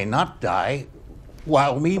you may not die,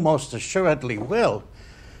 while we most assuredly will,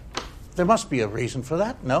 there must be a reason for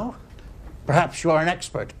that, no? Perhaps you are an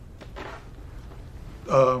expert.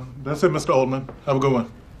 That's it, Mr. Oldman. Have a good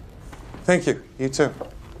one. Thank you. You too.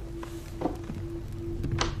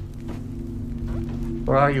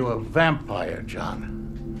 Or are you a vampire,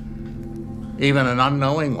 John? Even an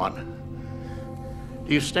unknowing one?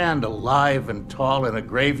 Do you stand alive and tall in a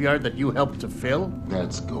graveyard that you helped to fill?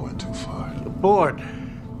 That's going too far. You're bored,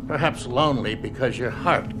 perhaps lonely because your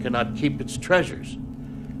heart cannot keep its treasures.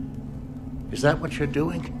 Is that what you're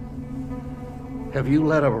doing? Have you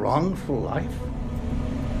led a wrongful life?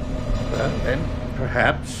 Well, then,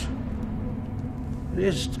 perhaps it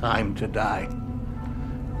is time to die.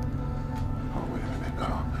 Oh, wait a minute.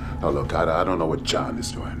 No, look, I don't know what John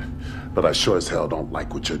is doing, but I sure as hell don't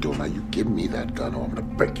like what you're doing. Now, you give me that gun or I'm gonna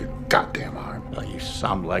break your goddamn arm. Well, you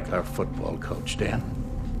sound like our football coach, Dan.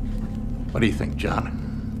 What do you think,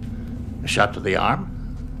 John? A shot to the arm?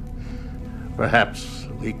 Perhaps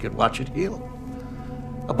we could watch it heal.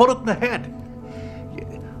 A bullet in the head.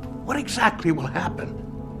 What exactly will happen?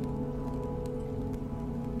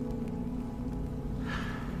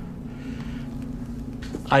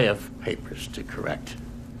 I have papers to correct.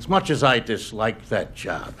 As much as I dislike that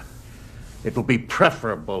job, it will be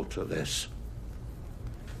preferable to this.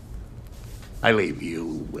 I leave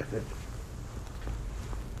you with it.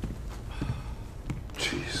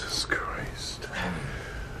 Jesus Christ.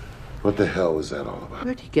 What the hell was that all about?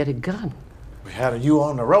 Where'd you get a gun? We had you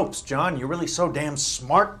on the ropes, John. You're really so damn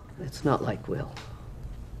smart. It's not like Will.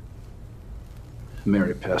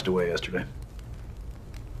 Mary passed away yesterday.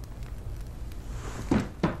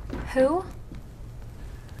 Who?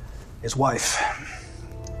 His wife.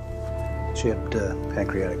 She had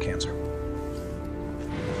pancreatic cancer.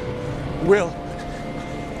 Will.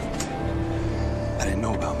 I didn't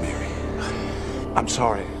know about Mary. I'm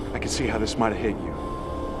sorry. I can see how this might have hit you.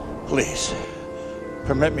 Please,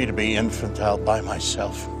 permit me to be infantile by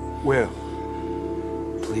myself. Will.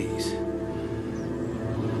 Please.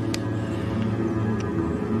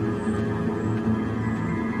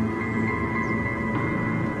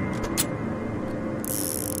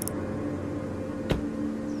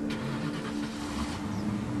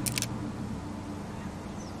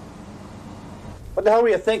 What the hell were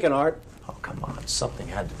you thinking, Art? Oh, come on. Something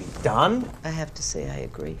had to be done. I have to say I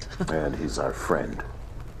agree. And he's our friend.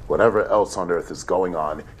 Whatever else on earth is going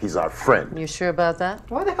on, he's our friend. You sure about that?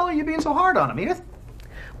 Why the hell are you being so hard on him, Edith?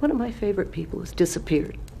 One of my favorite people has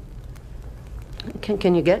disappeared.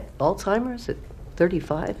 Can you get Alzheimer's at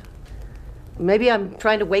 35? Maybe I'm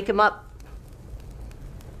trying to wake him up.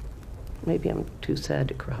 Maybe I'm too sad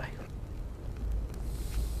to cry.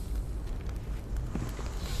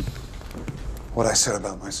 What I said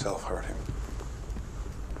about myself hurt him.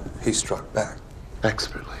 He struck back.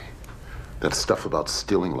 Expertly. That stuff about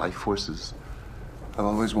stealing life forces. I've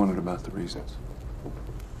always wondered about the reasons.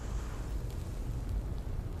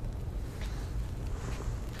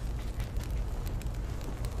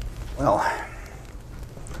 Well,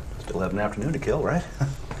 still have an afternoon to kill, right?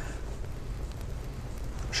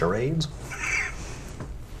 Charades?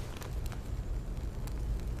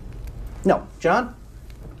 No, John,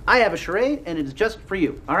 I have a charade, and it is just for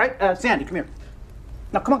you, all right? Sandy, come here.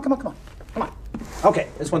 No, come on, come on, come on, come on. Okay,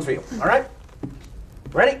 this one's for you, all right?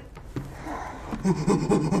 Ready?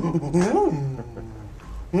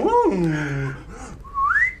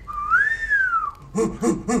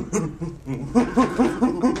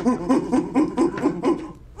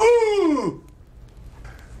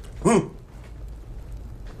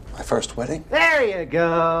 My first wedding? There you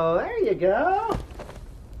go, there you go.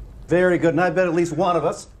 Very good, and I bet at least one of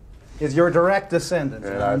us is your direct descendant.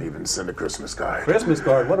 And I'd even send a Christmas card. Christmas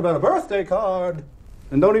card? What about a birthday card?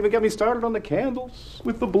 And don't even get me started on the candles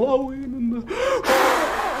with the blowing and the...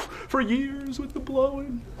 for years with the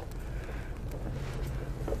blowing.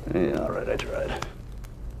 Yeah, all right, I tried.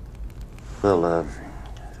 Well,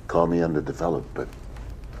 call me underdeveloped, but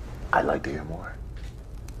I'd like to hear more.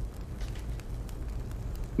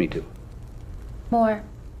 Me too. More.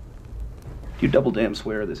 You double damn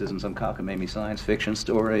swear this isn't some cockamamie science fiction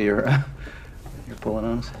story you're pulling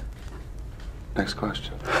on us? Next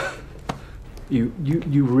question.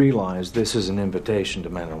 You realize this is an invitation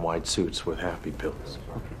to men in white suits with happy pills.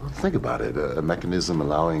 Well, think about it. A mechanism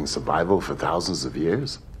allowing survival for thousands of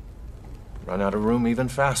years. Run out of room even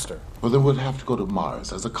faster. Well, then we'd have to go to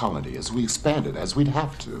Mars as a colony, as we expand it, as we'd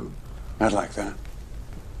have to. I'd like that.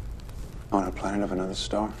 On a planet of another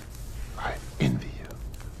star. I envy you.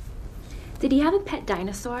 Did he have a pet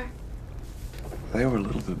dinosaur? They were a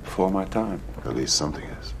little bit before my time. At least something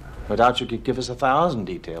is. I doubt you could give us 1,000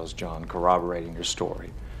 details, John, corroborating your story.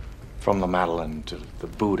 From the Madeleine to the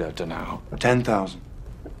Buddha to now. 10,000.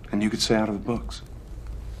 And you could say out of the books.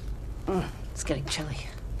 It's getting chilly.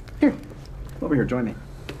 Here, over here, join me.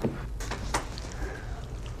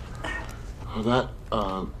 Well, that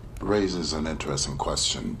raises an interesting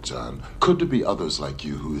question, John. Could there be others like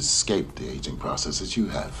you who escaped the aging process as you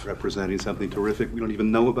have? Representing something terrific we don't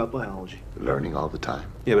even know about biology. Learning all the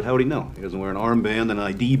time. Yeah, but how would he know? He doesn't wear an armband and an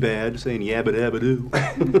ID badge saying yabba dabba doo.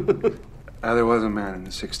 There was a man in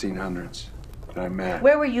the 1600s that I met.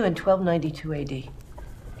 Where were you in 1292 AD?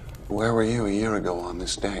 Where were you a year ago on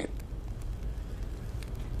this date?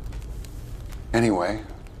 Anyway,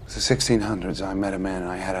 the 1600s, I met a man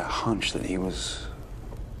and I had a hunch that he was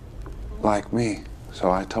like me,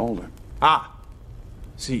 so I told him. Ah,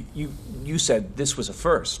 see, you said this was a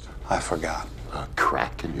first. I forgot. A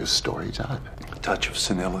crack in your story, John? A touch of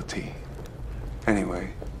senility.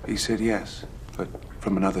 Anyway, he said yes, but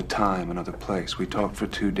from another time, another place. We talked for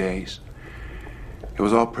 2 days. It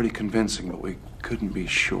was all pretty convincing, but we couldn't be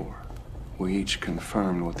sure. We each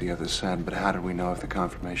confirmed what the other said, but how did we know if the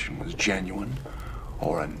confirmation was genuine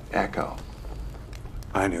or an echo?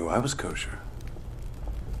 I knew I was kosher.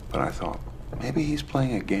 But I thought, maybe he's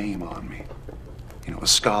playing a game on me. You know, a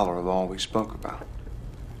scholar of all we spoke about.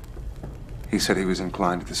 He said he was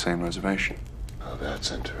inclined to the same reservation. Oh,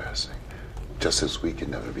 that's interesting. Just as we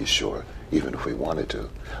can never be sure, even if we wanted to.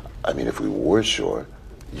 I mean, if we were sure,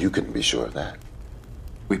 you couldn't be sure of that.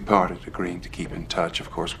 We parted, agreeing to keep in touch.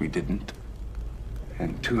 Of course, we didn't.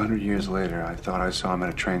 And 200 years later, I thought I saw him at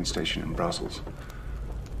a train station in Brussels.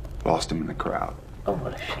 Lost him in the crowd. Oh,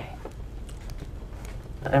 what a shame.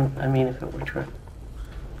 I mean, if it were true.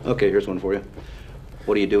 Okay, here's one for you.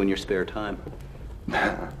 What do you do in your spare time?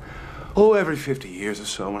 Oh, every 50 years or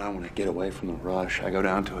so, when I want to get away from the rush, I go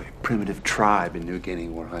down to a primitive tribe in New Guinea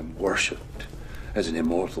where I'm worshipped as an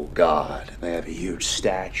immortal god. And they have a huge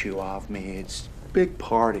statue of me. It's a big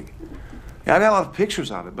party. Yeah, I got a lot of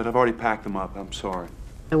pictures of it, but I've already packed them up. I'm sorry.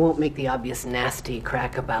 I won't make the obvious nasty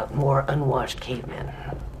crack about more unwashed cavemen.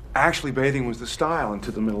 Actually, bathing was the style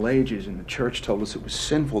into the Middle Ages, and the church told us it was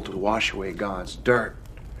sinful to wash away God's dirt.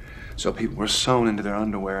 So people were sewn into their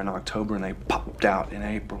underwear in October, and they popped out in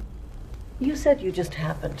April. You said you just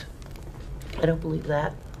happened. I don't believe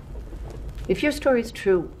that. If your story's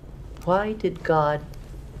true, why did God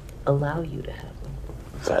allow you to have them?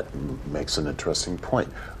 That makes an interesting point.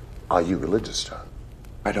 Are you religious, John?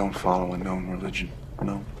 I don't follow a known religion,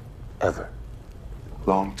 no. Ever?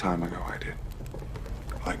 Long time ago I did.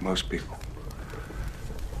 Like most people.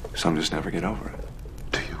 Some just never get over it.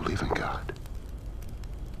 Do you believe in God?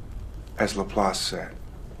 As Laplace said,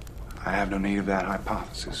 I have no need of that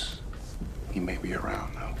hypothesis. He may be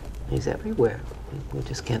around, though. He's everywhere. We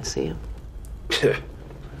just can't see him.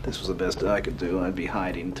 This was the best I could do. I'd be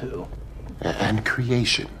hiding, too. And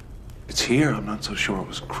creation. It's here. I'm not so sure it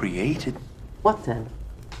was created. What then?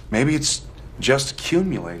 Maybe it's just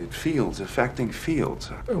accumulated fields, affecting fields.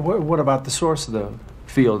 What about the source of the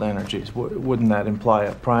field energies? Wouldn't that imply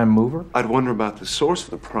a prime mover? I'd wonder about the source of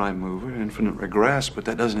the prime mover, infinite regress, but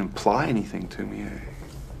that doesn't imply anything to me.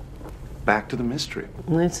 Back to the mystery.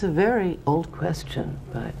 Well, it's a very old question,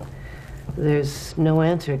 but there's no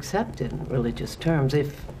answer except in religious terms.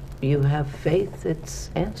 If you have faith,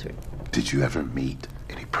 it's answered. Did you ever meet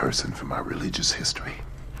any person from our religious history?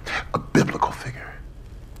 A biblical figure?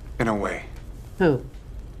 In a way. Who?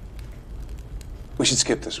 We should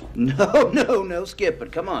skip this one. No, skip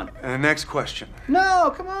it. Come on. Next question.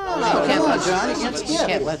 No, come on. You can't let John. You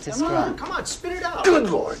can't let this drop. Come on, spit it out.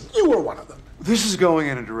 Good Lord, you were one of them. This is going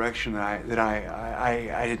in a direction that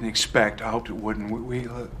I didn't expect. I hoped it wouldn't. We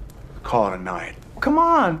call it a night. Come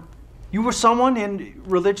on. You were someone in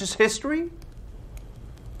religious history?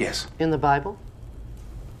 Yes. In the Bible?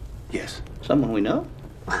 Yes. Someone we know?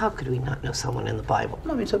 How could we not know someone in the Bible?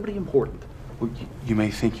 I mean, somebody important. Well, you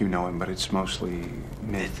may think you know him, but it's mostly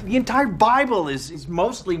myth. The entire Bible is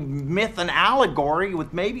mostly myth and allegory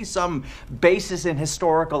with maybe some basis in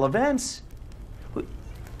historical events.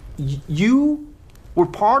 You were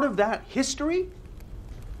part of that history?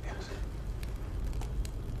 Yes.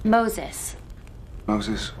 Moses.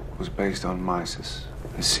 Moses was based on Mysis,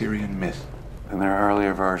 a Syrian myth. And their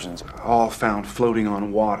earlier versions, all found floating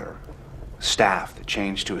on water, a staff that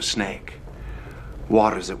changed to a snake,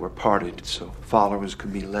 waters that were parted so followers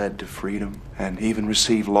could be led to freedom, and even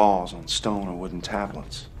receive laws on stone or wooden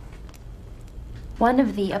tablets. One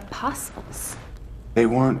of the apostles. They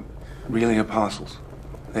weren't really apostles.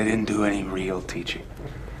 They didn't do any real teaching.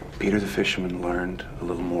 Peter the fisherman learned a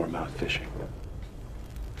little more about fishing.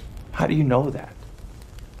 How do you know that?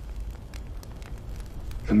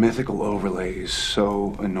 The mythical overlay is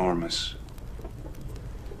so enormous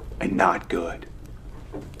and not good.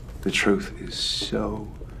 The truth is so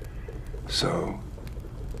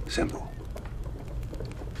simple.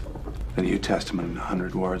 The New Testament in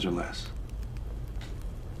 100 words or less.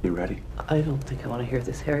 You ready? I don't think I want to hear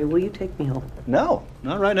this, Harry. Will you take me home? No,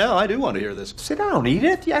 not right now. I do want to hear this. Sit down,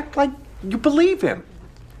 Edith. You act like you believe him.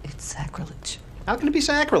 It's sacrilege. How can it be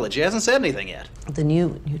sacrilege? He hasn't said anything yet. The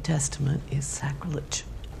New Testament is sacrilege.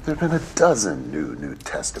 There have been a dozen New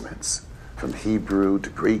Testaments, from Hebrew to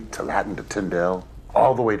Greek to Latin to Tyndale,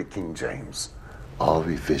 all the way to King James. All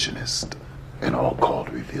revisionist and all called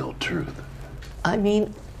revealed truth. I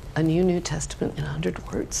mean, a New Testament in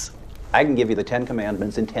 100 words. I can give you the 10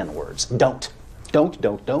 Commandments in 10 words. Don't. Don't.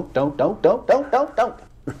 Don't.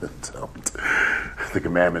 The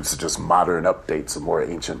commandments are just modern updates of more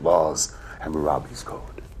ancient laws, Hammurabi's code.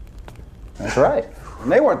 That's right.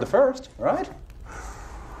 And they weren't the first, right?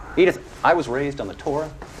 Edith, I was raised on the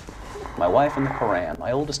Torah, my wife in the Quran.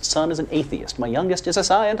 My oldest son is an atheist. My youngest is a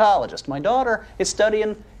Scientologist. My daughter is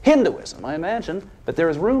studying Hinduism, I imagine. But there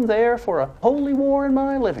is room there for a holy war in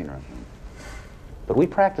my living room. But we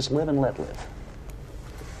practice live and let live.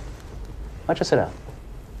 Why don't you sit down?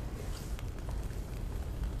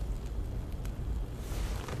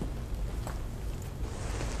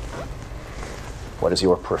 What is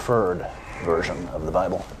your preferred version of the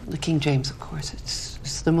Bible? The King James, of course.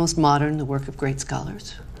 It's the most modern, the work of great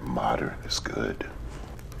scholars. Modern is good.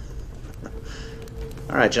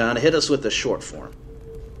 All right, John, hit us with the short form.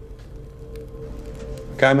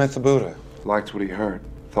 Guy met the Buddha, liked what he heard,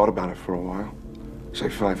 thought about it for a while. Say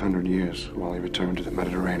 500 years while he returned to the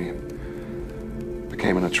Mediterranean.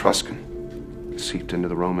 Became an Etruscan, seeped into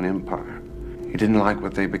the Roman Empire. He didn't like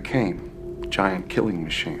what they became, a giant killing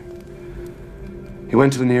machine. He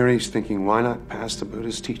went to the Near East thinking, why not pass the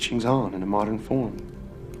Buddha's teachings on in a modern form?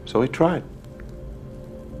 So he tried.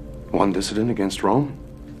 One dissident against Rome.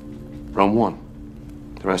 Rome won.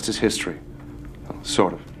 The rest is history. Well,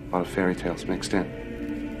 sort of. A lot of fairy tales mixed in.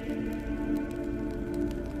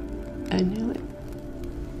 I knew it.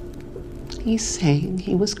 He's saying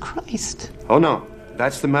he was Christ. Oh, no.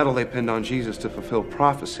 That's the medal they pinned on Jesus to fulfill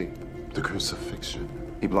prophecy. The crucifixion.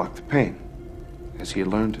 He blocked the pain, as he had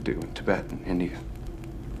learned to do in Tibet and India.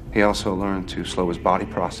 He also learned to slow his body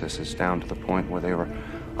processes down to the point where they were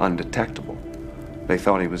undetectable. They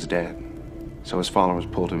thought he was dead. So his followers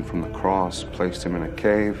pulled him from the cross, placed him in a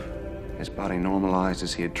cave. His body normalized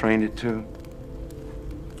as he had trained it to.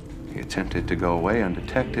 He attempted to go away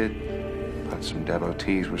undetected, but some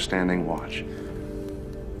devotees were standing watch.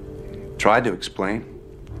 He tried to explain.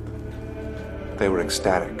 They were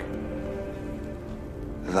ecstatic.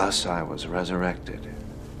 Thus I was resurrected,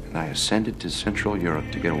 and I ascended to Central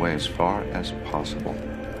Europe to get away as far as possible.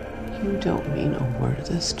 You don't mean a word of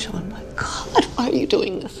this, John. My God, why are you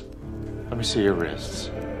doing this? Let me see your wrists.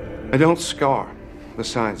 I don't scar.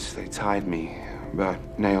 Besides, they tied me.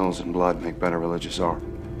 But nails and blood make better religious art.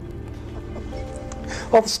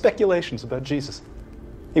 All the speculations about Jesus.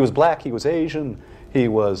 He was black, he was Asian, he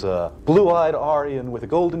was a blue-eyed Aryan with a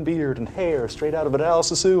golden beard and hair straight out of an Alice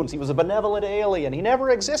Sassoon's. He was a benevolent alien. He never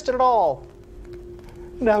existed at all.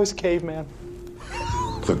 Now he's a caveman.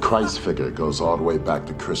 The Christ figure goes all the way back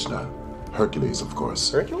to Krishna. Hercules, of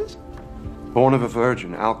course. Hercules? Born of a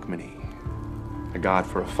virgin, Alcmene. A god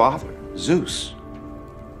for a father, Zeus.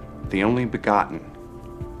 The only begotten.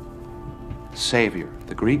 Savior,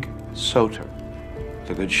 the Greek Soter.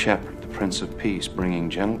 The good shepherd, the Prince of Peace, bringing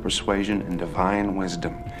gentle persuasion and divine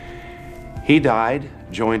wisdom. He died,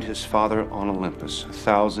 joined his father on Olympus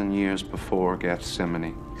 1,000 years before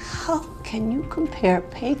Gethsemane. How can you compare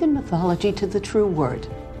pagan mythology to the true word?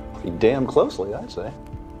 Pretty damn closely, I'd say.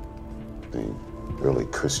 The early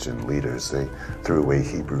Christian leaders, they threw away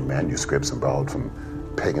Hebrew manuscripts and borrowed from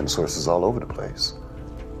pagan sources all over the place.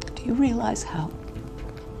 Do you realize how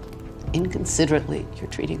inconsiderately you're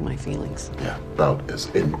treating my feelings? Yeah, about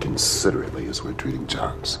as inconsiderately as we're treating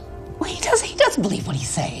John's. Well, he doesn't believe what he's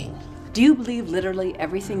saying. Do you believe literally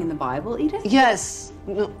everything in the Bible, Edith? Yes.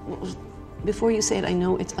 No, before you say it, I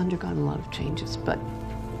know it's undergone a lot of changes, but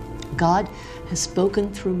God has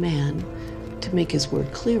spoken through man to make his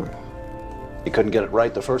word clearer. He couldn't get it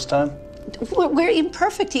right the first time? We're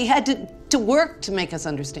imperfect. He had to work to make us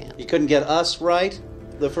understand. He couldn't get us right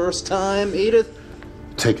the first time, Edith?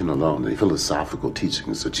 Taken alone, the philosophical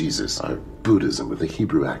teachings of Jesus are Buddhism with a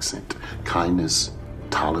Hebrew accent. Kindness,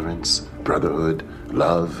 tolerance, brotherhood,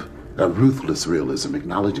 love, a ruthless realism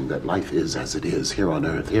acknowledging that life is as it is, here on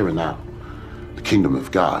earth, here and now. The kingdom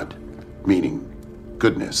of God, meaning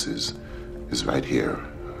goodness, is right here,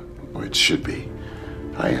 where it should be.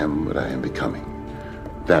 I am what I am becoming.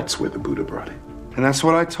 That's where the Buddha brought it. And that's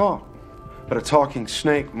what I taught. But a talking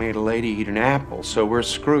snake made a lady eat an apple, so we're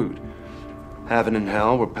screwed. Heaven and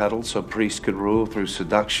hell were peddled so priests could rule through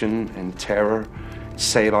seduction and terror,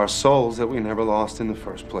 save our souls that we never lost in the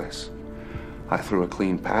first place. I threw a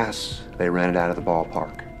clean pass. They ran it out of the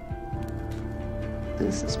ballpark.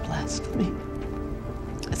 This is blasphemy.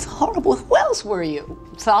 It's horrible. Who else were you?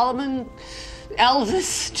 Solomon?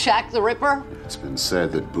 Elvis? Jack the Ripper? It's been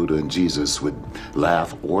said that Buddha and Jesus would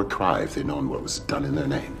laugh or cry if they'd known what was done in their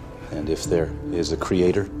name. And if there is a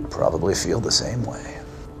creator, probably feel the same way.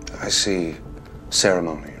 I see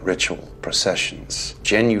ceremony, ritual, processions,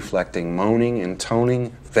 genuflecting, moaning,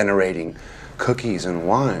 intoning, venerating cookies and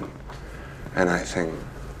wine. And I think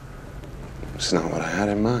it's not what I had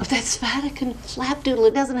in mind. That's Vatican flapdoodle.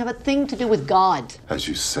 It doesn't have a thing to do with God. As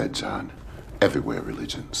you said, John, everywhere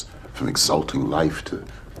religions, from exalting life to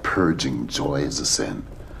purging joy as a sin.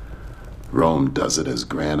 Rome does it as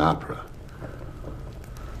grand opera.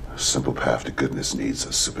 A simple path to goodness needs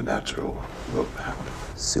a supernatural roadmap.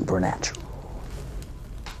 Supernatural.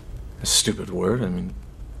 A stupid word. I mean,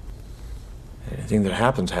 anything that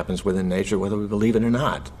happens within nature, whether we believe it or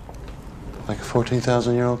not. Like a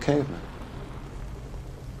 14,000-year-old caveman.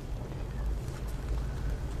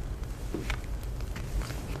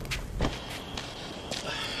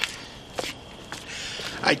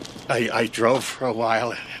 I drove for a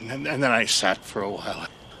while, and then I sat for a while.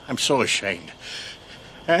 I'm so ashamed.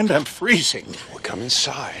 And I'm freezing. Well, come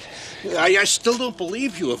inside. I still don't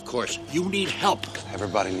believe you, of course. You need help.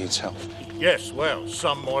 Everybody needs help. Yes, well,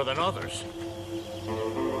 some more than others.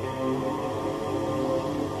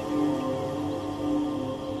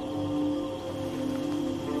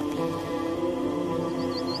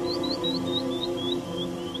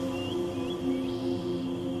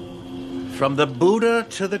 From the Buddha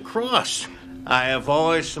to the cross. I have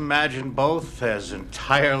always imagined both as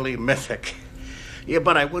entirely mythic. Yeah,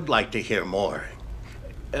 but I would like to hear more.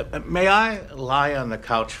 May I lie on the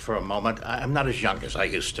couch for a moment? I'm not as young as I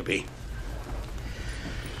used to be.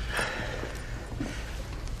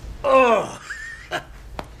 Oh!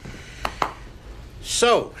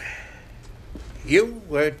 So, you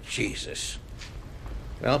were Jesus.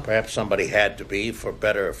 Well, perhaps somebody had to be, for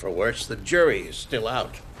better or for worse. The jury is still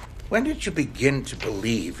out. When did you begin to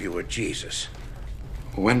believe you were Jesus?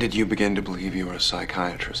 When did you begin to believe you were a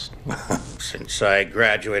psychiatrist? Since I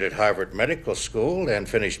graduated Harvard Medical School and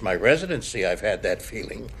finished my residency, I've had that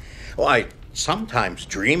feeling. Oh, I sometimes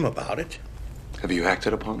dream about it. Have you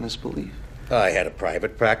acted upon this belief? I had a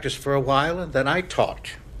private practice for a while, and then I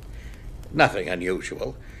taught. Nothing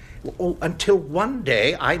unusual. Oh, until one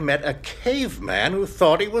day I met a caveman who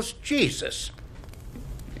thought he was Jesus.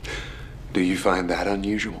 Do you find that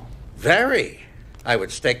unusual? Very. I would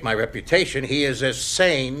stake my reputation he is as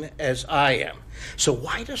sane as I am. So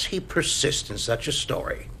why does he persist in such a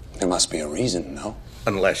story? There must be a reason, no?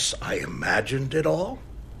 Unless I imagined it all?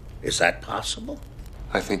 Is that possible?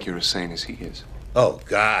 I think you're as sane as he is. Oh,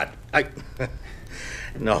 God.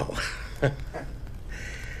 No.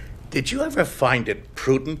 Did you ever find it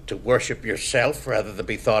prudent to worship yourself rather than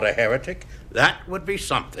be thought a heretic? That would be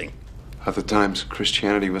something. Other times,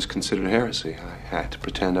 Christianity was considered heresy. I had to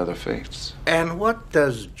pretend other faiths. And what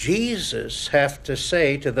does Jesus have to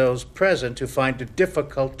say to those present who find it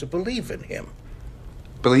difficult to believe in him?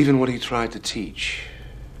 Believe in what he tried to teach,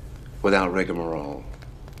 without rigmarole.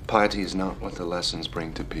 Piety is not what the lessons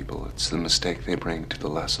bring to people. It's the mistake they bring to the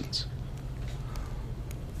lessons.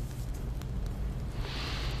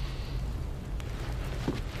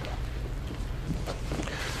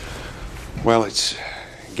 Well, it's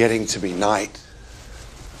getting to be night.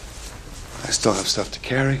 I still have stuff to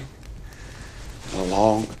carry. And a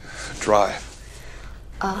long drive.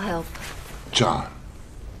 I'll help. John,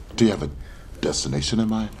 do you have a destination in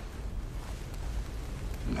mind?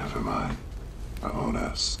 Never mind. I won't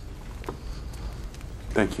ask.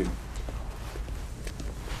 Thank you.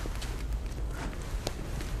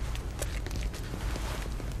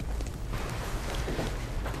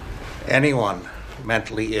 Anyone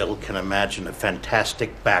mentally ill can imagine a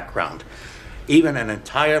fantastic background, even an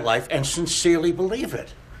entire life, and sincerely believe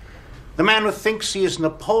it. The man who thinks he is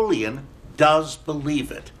Napoleon does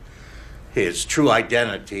believe it. His true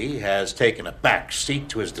identity has taken a back seat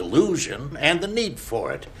to his delusion and the need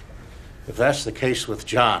for it. If that's the case with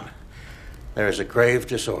John, there is a grave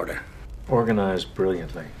disorder. Organized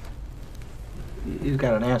brilliantly. You've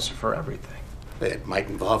got an answer for everything. It might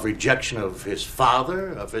involve rejection of his father,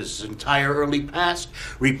 of his entire early past,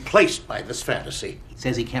 replaced by this fantasy. He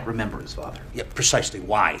says he can't remember his father. Yeah, precisely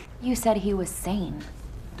why? You said he was sane.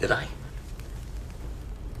 Did I?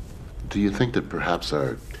 Do you think that perhaps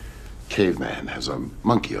our caveman has a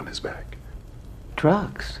monkey on his back?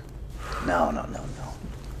 Drugs? No.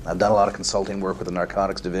 I've done a lot of consulting work with the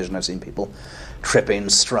narcotics division. I've seen people tripping,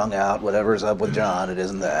 strung out, whatever's up with John. It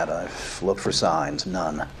isn't that. I've looked for signs.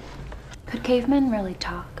 None. Could cavemen really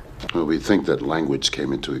talk? Well, we think that language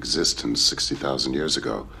came into existence 60,000 years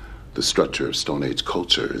ago. The structure of Stone Age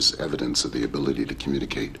culture is evidence of the ability to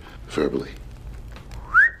communicate verbally.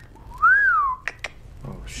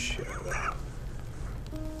 Oh, shit.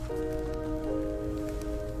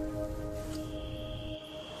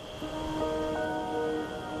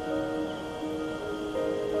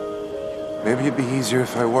 Maybe it'd be easier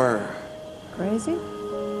if I were. Crazy?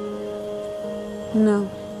 No.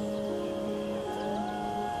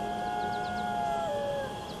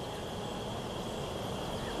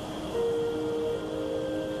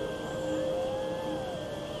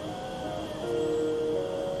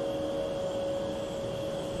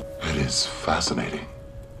 It is fascinating,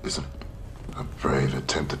 isn't it? A brave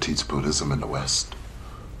attempt to teach Buddhism in the West.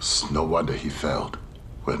 It's no wonder he failed.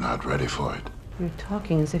 We're not ready for it. You're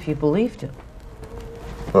talking as if you believed him.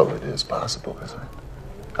 Well, it is possible, isn't it?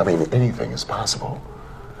 I mean, anything is possible.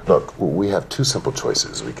 Look, we have two simple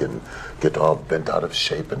choices. We can get all bent out of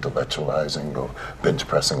shape intellectualizing or bench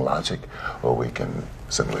pressing logic, or we can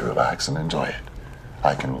simply relax and enjoy it.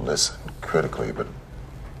 I can listen critically, but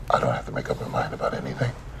I don't have to make up my mind about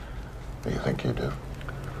anything. Do you think you do?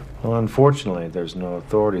 Well, unfortunately, there's no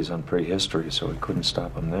authorities on prehistory, so we couldn't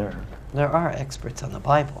stop them there. There are experts on the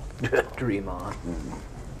Bible. Dream on.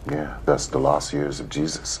 Yeah, that's the lost years of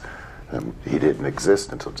Jesus. He didn't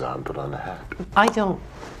exist until John put on the hat. I don't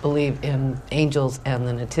believe in angels and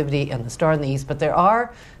the nativity and the star in the east, but there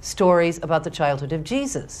are stories about the childhood of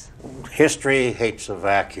Jesus. History hates a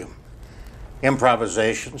vacuum.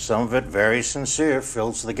 Improvisation, some of it very sincere,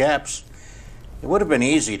 fills the gaps. It would have been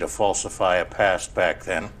easy to falsify a past back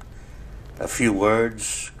then. A few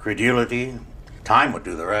words, credulity, time would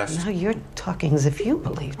do the rest. Now you're talking as if you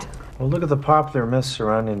believed it. Well, look at the popular myths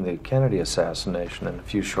surrounding the Kennedy assassination in a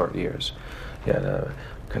few short years. You had a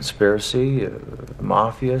conspiracy,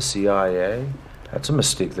 mafia, CIA. That's a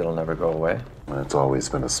mystique that'll never go away. It's always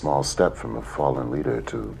been a small step from a fallen leader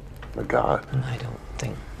to a god. I don't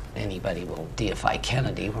think anybody will deify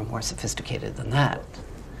Kennedy. We're more sophisticated than that.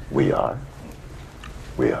 We are.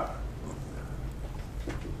 We are.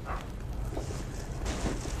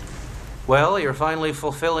 Well, you're finally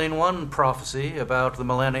fulfilling one prophecy about the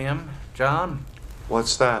millennium, John.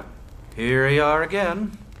 What's that? Here you are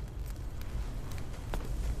again.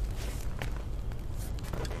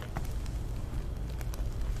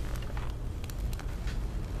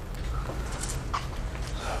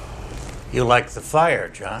 You like the fire,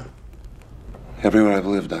 John? Everywhere I've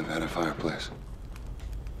lived, I've had a fireplace.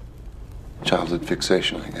 Childhood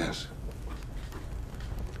fixation, I guess.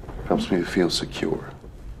 Helps me to feel secure.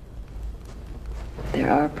 There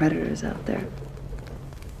are predators out there.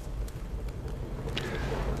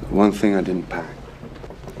 One thing I didn't pack.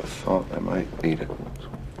 I thought I might need it.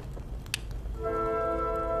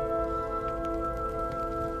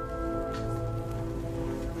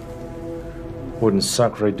 Wouldn't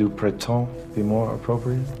Sacre du Printemps be more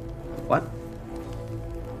appropriate? What?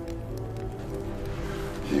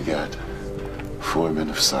 You got 4 men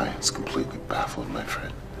of science completely baffled, my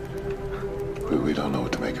friend. We don't know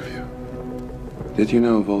what to make of you. Did you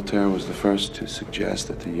know Voltaire was the first to suggest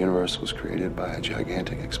that the universe was created by a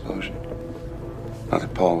gigantic explosion? Not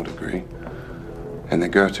that Paul would agree. And that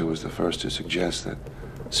Goethe was the first to suggest that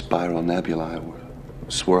spiral nebulae were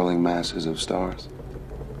swirling masses of stars.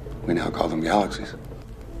 We now call them galaxies.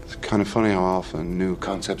 It's kind of funny how often new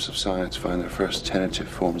concepts of science find their first tentative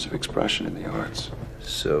forms of expression in the arts.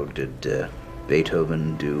 So did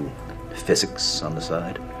Beethoven do physics on the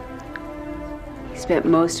side? He spent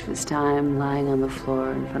most of his time lying on the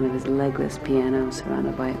floor in front of his legless piano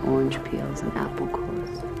surrounded by orange peels and apple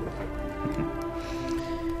cores.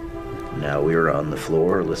 Now we're on the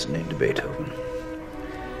floor listening to Beethoven.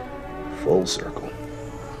 Full circle.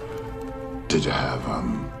 Did you have,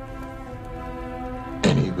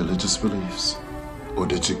 any religious beliefs? Or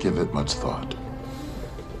did you give it much thought?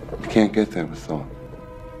 You can't get there with thought.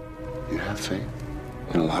 You have faith?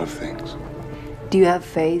 In a lot of things. Do you have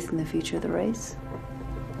faith in the future of the race?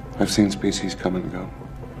 I've seen species come and go.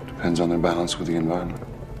 Depends on their balance with the environment.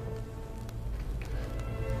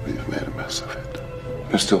 We've made a mess of it.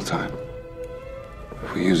 There's still time.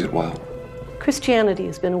 If we use it well. Christianity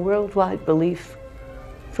has been a worldwide belief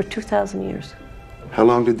for 2,000 years. How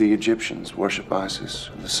long did the Egyptians worship Isis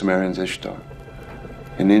or the Sumerians Ishtar?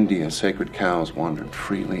 In India, sacred cows wandered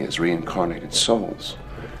freely as reincarnated souls.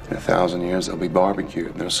 In 1,000 years, they'll be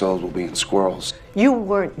barbecued and their souls will be in squirrels. You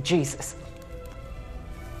weren't Jesus.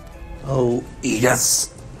 Oh, Edith.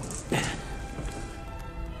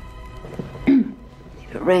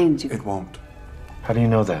 If it rains, It won't. How do you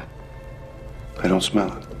know that? I don't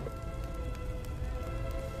smell it.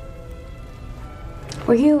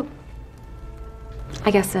 Were you, I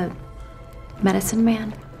guess, a medicine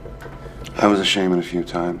man? I was a shaman a few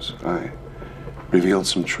times. I revealed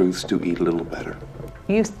some truths to eat a little better.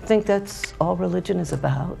 You think that's all religion is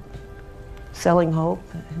about? Selling hope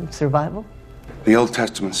and survival? The Old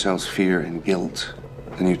Testament sells fear and guilt.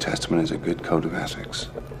 The New Testament is a good code of ethics,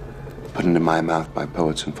 put into my mouth by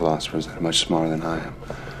poets and philosophers that are much smarter than I am.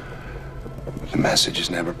 But the message is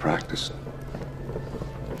never practiced.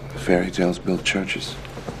 The fairy tales build churches.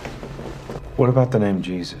 What about the name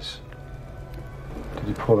Jesus? Did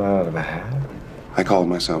you pull that out of a hat? I called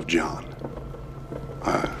myself John.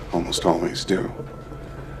 I almost always do.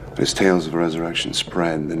 But as tales of resurrection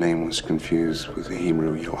spread, the name was confused with the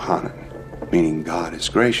Hebrew Yohanan, meaning God is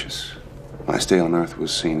gracious. My stay on earth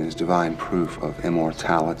was seen as divine proof of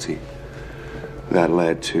immortality. That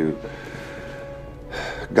led to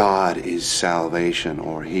God is salvation,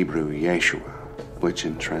 or Hebrew Yeshua, which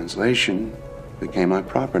in translation became my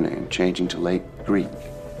proper name, changing to late Greek,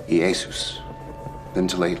 Jesus, then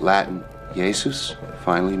to late Latin, Jesus,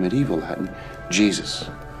 finally medieval Latin, Jesus.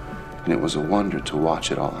 And it was a wonder to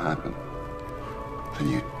watch it all happen. Then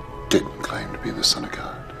you didn't claim to be the Son of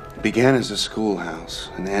God. It began as a schoolhouse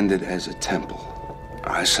and ended as a temple.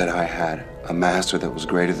 I said I had a master that was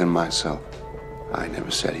greater than myself. I never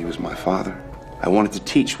said he was my father. I wanted to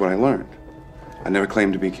teach what I learned. I never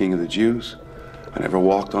claimed to be king of the Jews. I never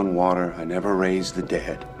walked on water. I never raised the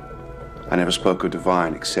dead. I never spoke of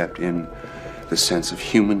divine except in the sense of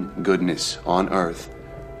human goodness on earth.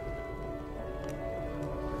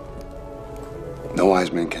 No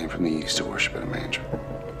wise men came from the east to worship at a manger.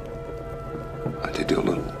 I did do a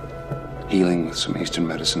little healing with some Eastern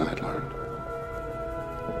medicine I'd learned.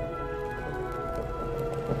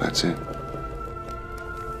 That's it.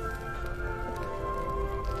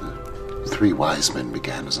 The 3 wise men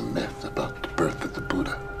began as a myth about the birth of the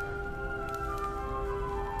Buddha.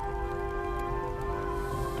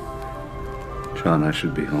 John, I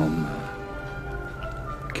should be home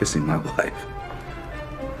kissing my wife.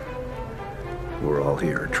 We're all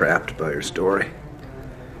here, trapped by your story.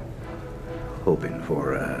 Hoping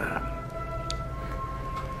for a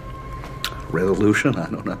resolution? I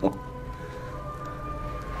don't know.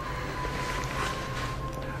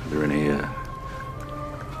 Are there any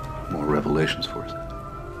more revelations for us?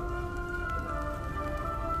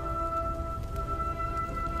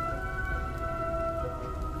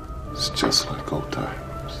 It's just like old times.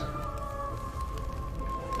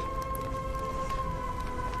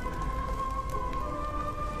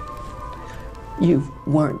 You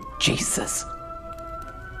weren't Jesus.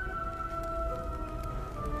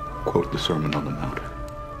 Quote the Sermon on the Mount.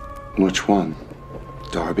 Which one?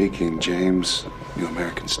 Darby, King James, New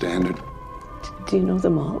American Standard? Do you know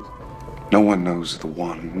them all? No one knows the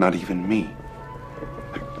one, not even me.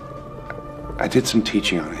 I did some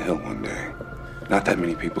teaching on a hill one day. Not that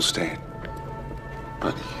many people stayed.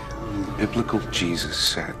 But biblical Jesus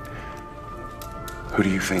said, "Who do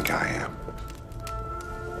you think I am?"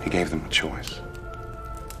 He gave them a choice.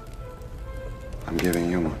 I'm giving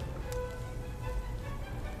you one.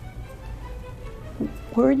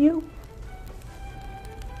 Were you?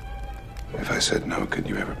 If I said no, could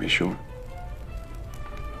you ever be sure?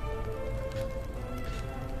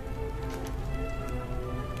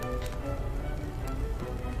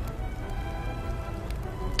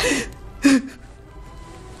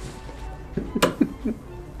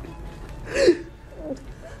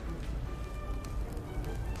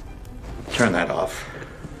 Turn that off.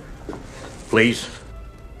 Please.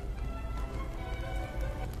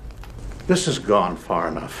 This has gone far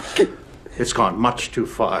enough. It's gone much too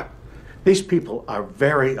far. These people are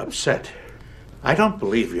very upset. I don't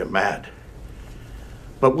believe you're mad.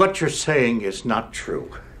 But what you're saying is not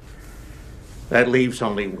true. That leaves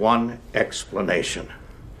only one explanation.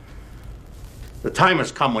 The time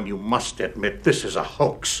has come when you must admit this is a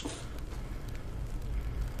hoax.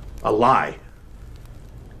 A lie.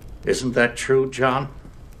 Isn't that true, John?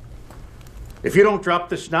 If you don't drop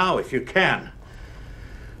this now, if you can,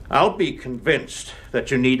 I'll be convinced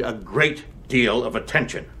that you need a great deal of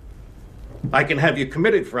attention. I can have you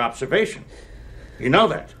committed for observation. You know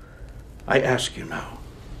that. I ask you now.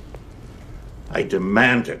 I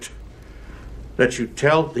demand it. That you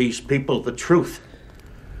tell these people the truth.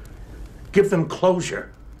 Give them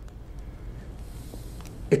closure.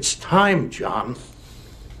 It's time, John.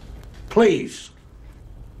 Please.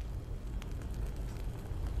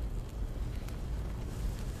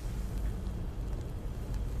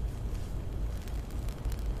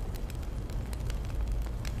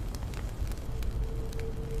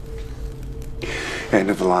 End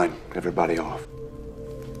of the line. Everybody off.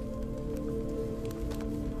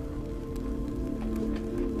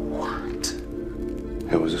 What?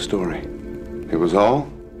 It was a story. It was all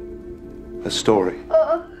a story.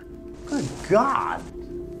 Good God.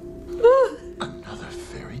 Another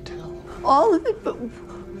fairy tale? All of it, but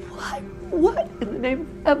what? What in the name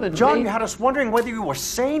of heaven? John, made- you had us wondering whether you were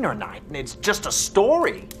sane or not, and it's just a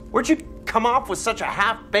story. Where'd you come off with such a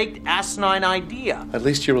half-baked, asinine idea? At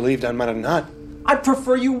least you're relieved I'm not a nut. I'd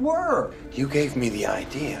prefer you were. You gave me the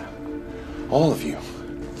idea. All of you.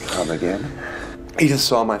 Come again? Edith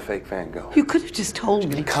saw my fake Van Gogh. You could have just told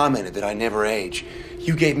me. You commented that I never age.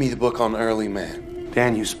 You gave me the book on early man.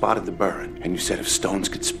 Dan, you spotted the burn, and you said if stones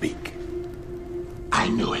could speak. I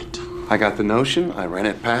knew it. I got the notion, I ran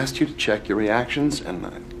it past you to check your reactions, and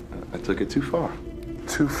I took it too far.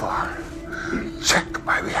 Too far. Check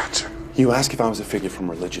my reaction. You asked if I was a figure from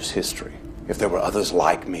religious history, if there were others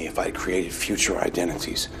like me, if I'd created future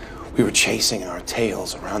identities. We were chasing our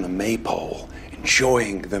tails around the maypole,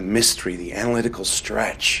 enjoying the mystery, the analytical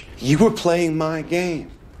stretch. You were playing my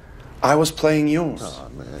game. I was playing yours. Oh,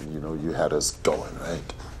 man, you know, you had us going, right?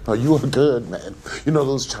 Oh, you were good, man. You know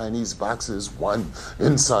those Chinese boxes, one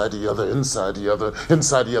inside the other, inside the other,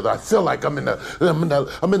 inside the other. I feel like I'm in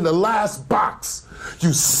the last box.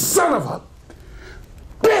 You son of a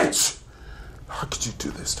bitch! How could you do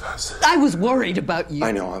this to us? I was worried about you.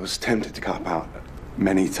 I know, I was tempted to cop out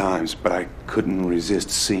many times, but I couldn't resist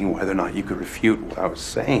seeing whether or not you could refute what I was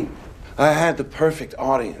saying. I had the perfect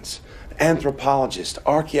audience. Anthropologist,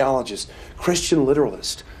 archaeologist, Christian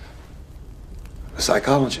literalist, a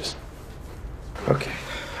psychologist. Okay,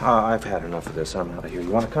 I've had enough of this. I'm out of here.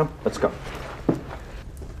 You want to come? Let's go.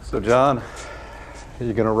 So, John, are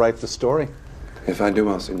you going to write the story? If I do,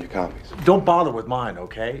 I'll send you copies. Don't bother with mine,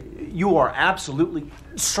 okay? You are absolutely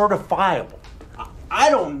certifiable. I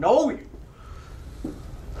don't know you.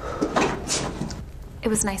 It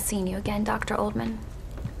was nice seeing you again, Dr. Oldman.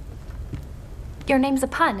 Your name's a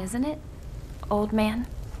pun, isn't it? Old man.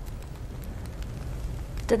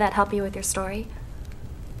 Did that help you with your story?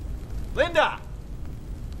 Linda!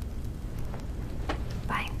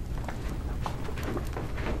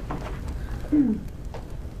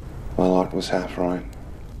 Well, Art was half right.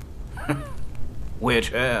 Which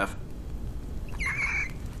half?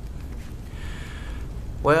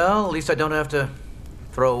 Well, at least I don't have to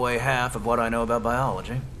throw away half of what I know about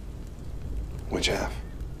biology. Which half?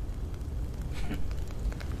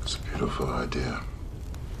 It's a beautiful idea.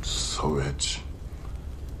 So rich.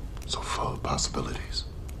 So full of possibilities.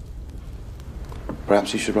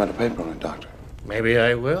 Perhaps you should write a paper on it, Doctor. Maybe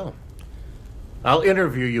I will. I'll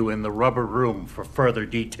interview you in the rubber room for further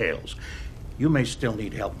details. You may still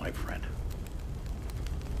need help, my friend.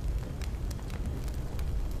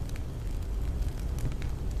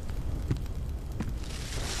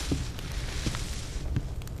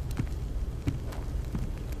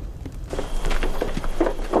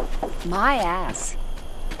 My ass.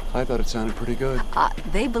 I thought it sounded pretty good.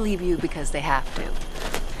 They believe you because they have to.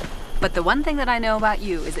 But the one thing that I know about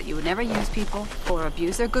you is that you would never use people or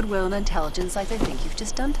abuse their goodwill and intelligence like they think you've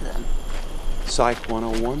just done to them. Psych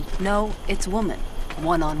 101? No, it's woman.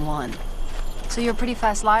 One-on-one. So you're a pretty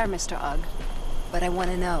fast liar, Mr. Ugg. But I want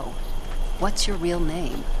to know, what's your real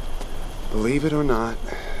name? Believe it or not,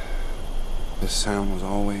 this sound was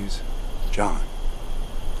always John.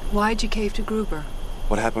 Why'd you cave to Gruber?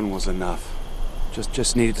 What happened was enough.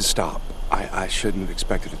 Just needed to stop. I shouldn't have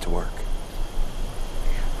expected it to work.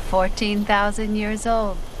 14,000 years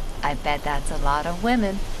old. I bet that's a lot of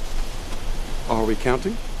women. Are we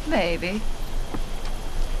counting? Maybe.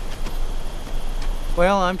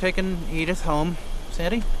 Well, I'm taking Edith home.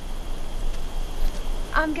 Sandy?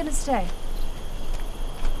 I'm gonna stay.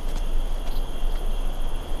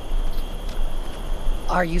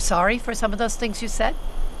 Are you sorry for some of those things you said?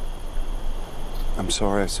 I'm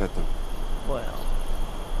sorry I said them. Well,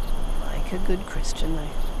 like a good Christian,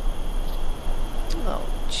 Oh,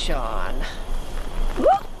 John.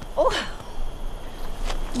 Oh.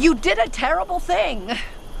 You did a terrible thing.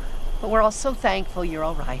 But we're all so thankful you're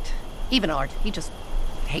all right. Even Art, he just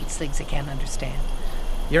hates things he can't understand.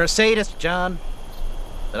 You're a sadist, John.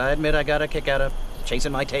 But I admit I got a kick out of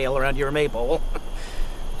chasing my tail around your maypole.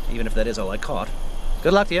 Even if that is all I caught.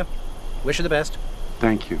 Good luck to you. Wish you the best.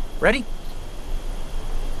 Thank you. Ready?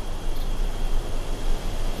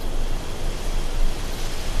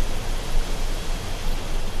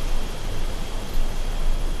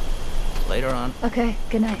 Later on. Okay,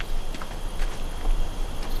 good night.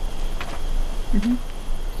 Mm-hmm.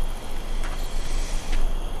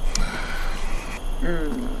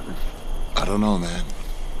 I don't know, man.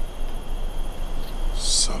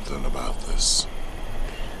 Something about this.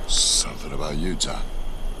 Something about you, John.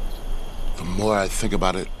 The more I think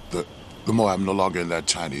about it, the more I'm no longer in that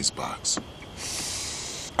Chinese box.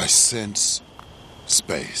 I sense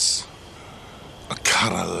space. A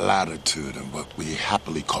kind of latitude in what we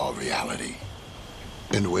happily call reality.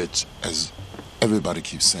 In which, as everybody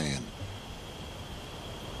keeps saying,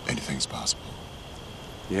 anything's possible.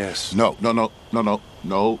 Yes. No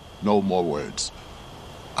more words.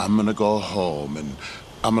 I'm gonna go home and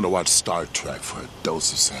I'm gonna watch Star Trek for a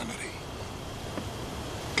dose of sanity.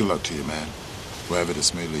 Good luck to you, man, wherever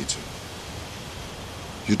this may lead you.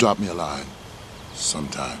 You drop me a line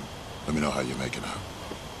sometime. Let me know how you're making out.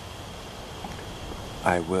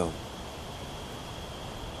 I will.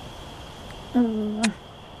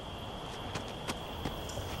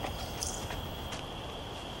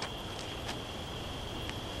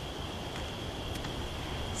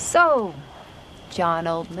 So, John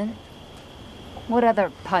Oldman, what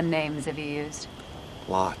other pun names have you used?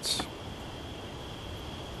 Lots.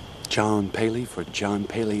 John Paley for John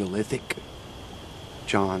Paleolithic.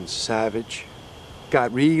 John Savage.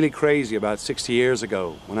 Got really crazy about 60 years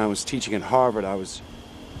ago. When I was teaching at Harvard, I was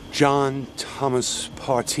John Thomas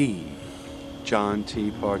Partee. John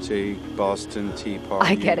T. Partee, Boston Tea Party.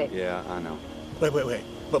 I get it. Yeah, I know. Wait.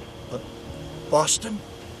 But Boston?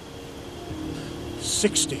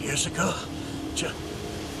 60 years ago?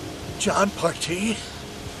 John Partee?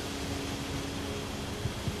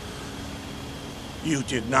 You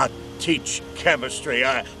did not teach chemistry.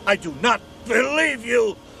 I do not believe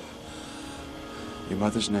you. Your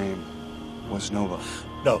mother's name was Nova.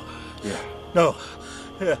 No. Yeah. No.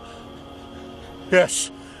 Yeah.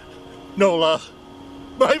 Yes. Nola.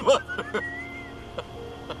 My mother.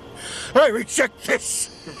 I reject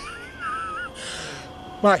this.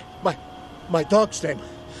 My dog's name.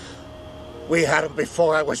 We had him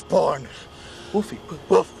before I was born. Wolfie.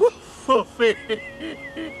 Wolfie.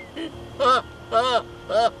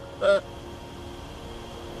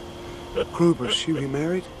 Gruber, she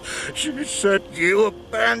remarried? She said you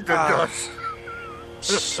abandoned us.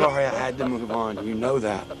 Sorry, I had to move on. You know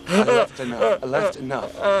that. I left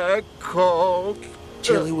enough. I called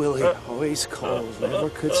Chilly Willy, always cold, never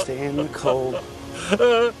could stand the cold.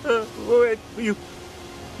 Wait,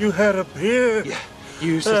 you had a beer? Yeah,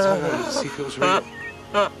 use the tongue to see if it was real.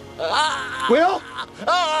 Will?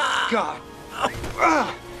 God.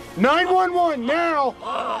 911 now!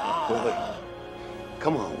 Willie,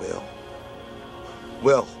 come on, Will.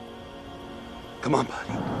 Will, come on,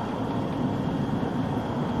 buddy.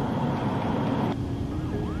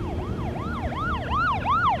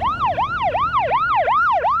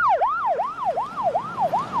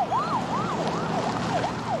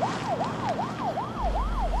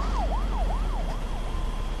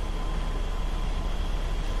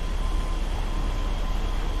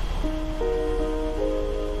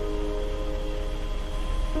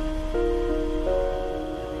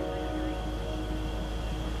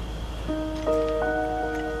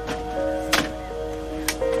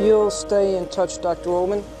 You'll stay in touch, Dr.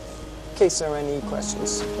 Ullman, in case there are any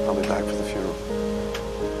questions. I'll be back for the funeral.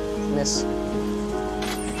 Miss.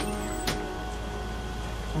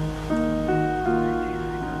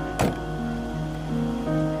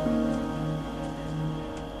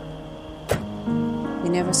 We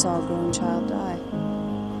never saw a grown child die.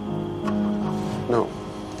 No.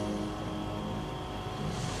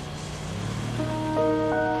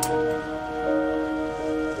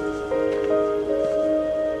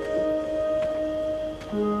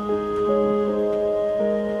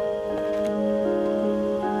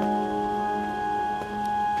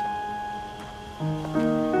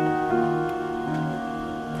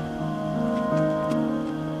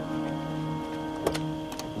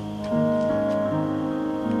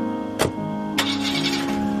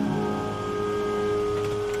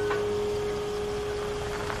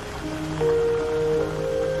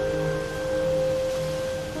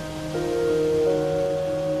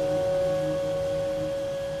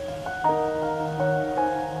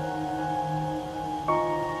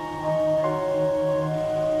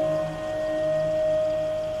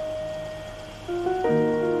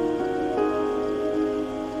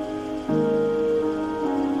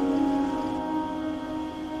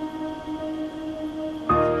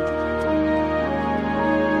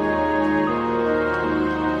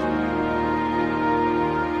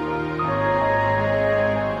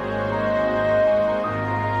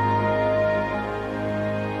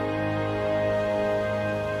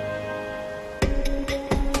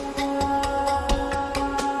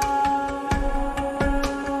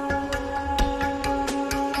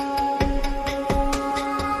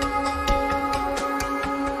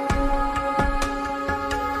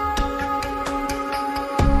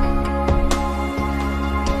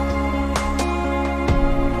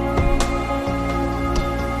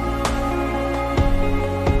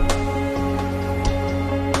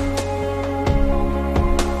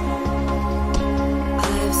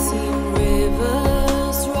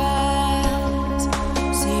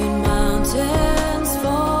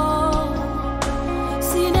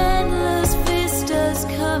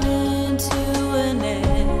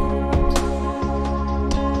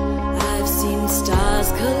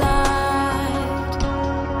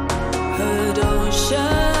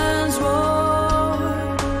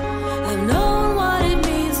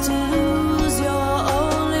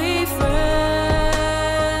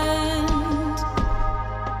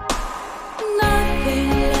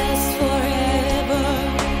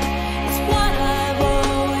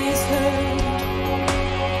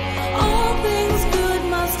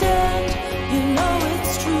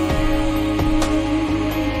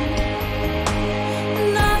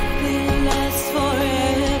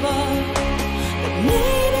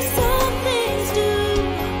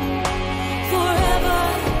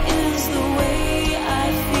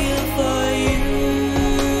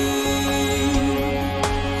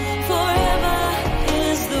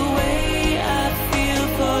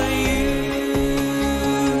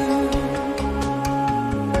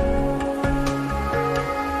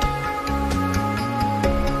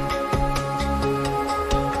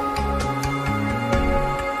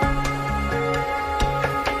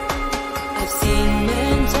 I've seen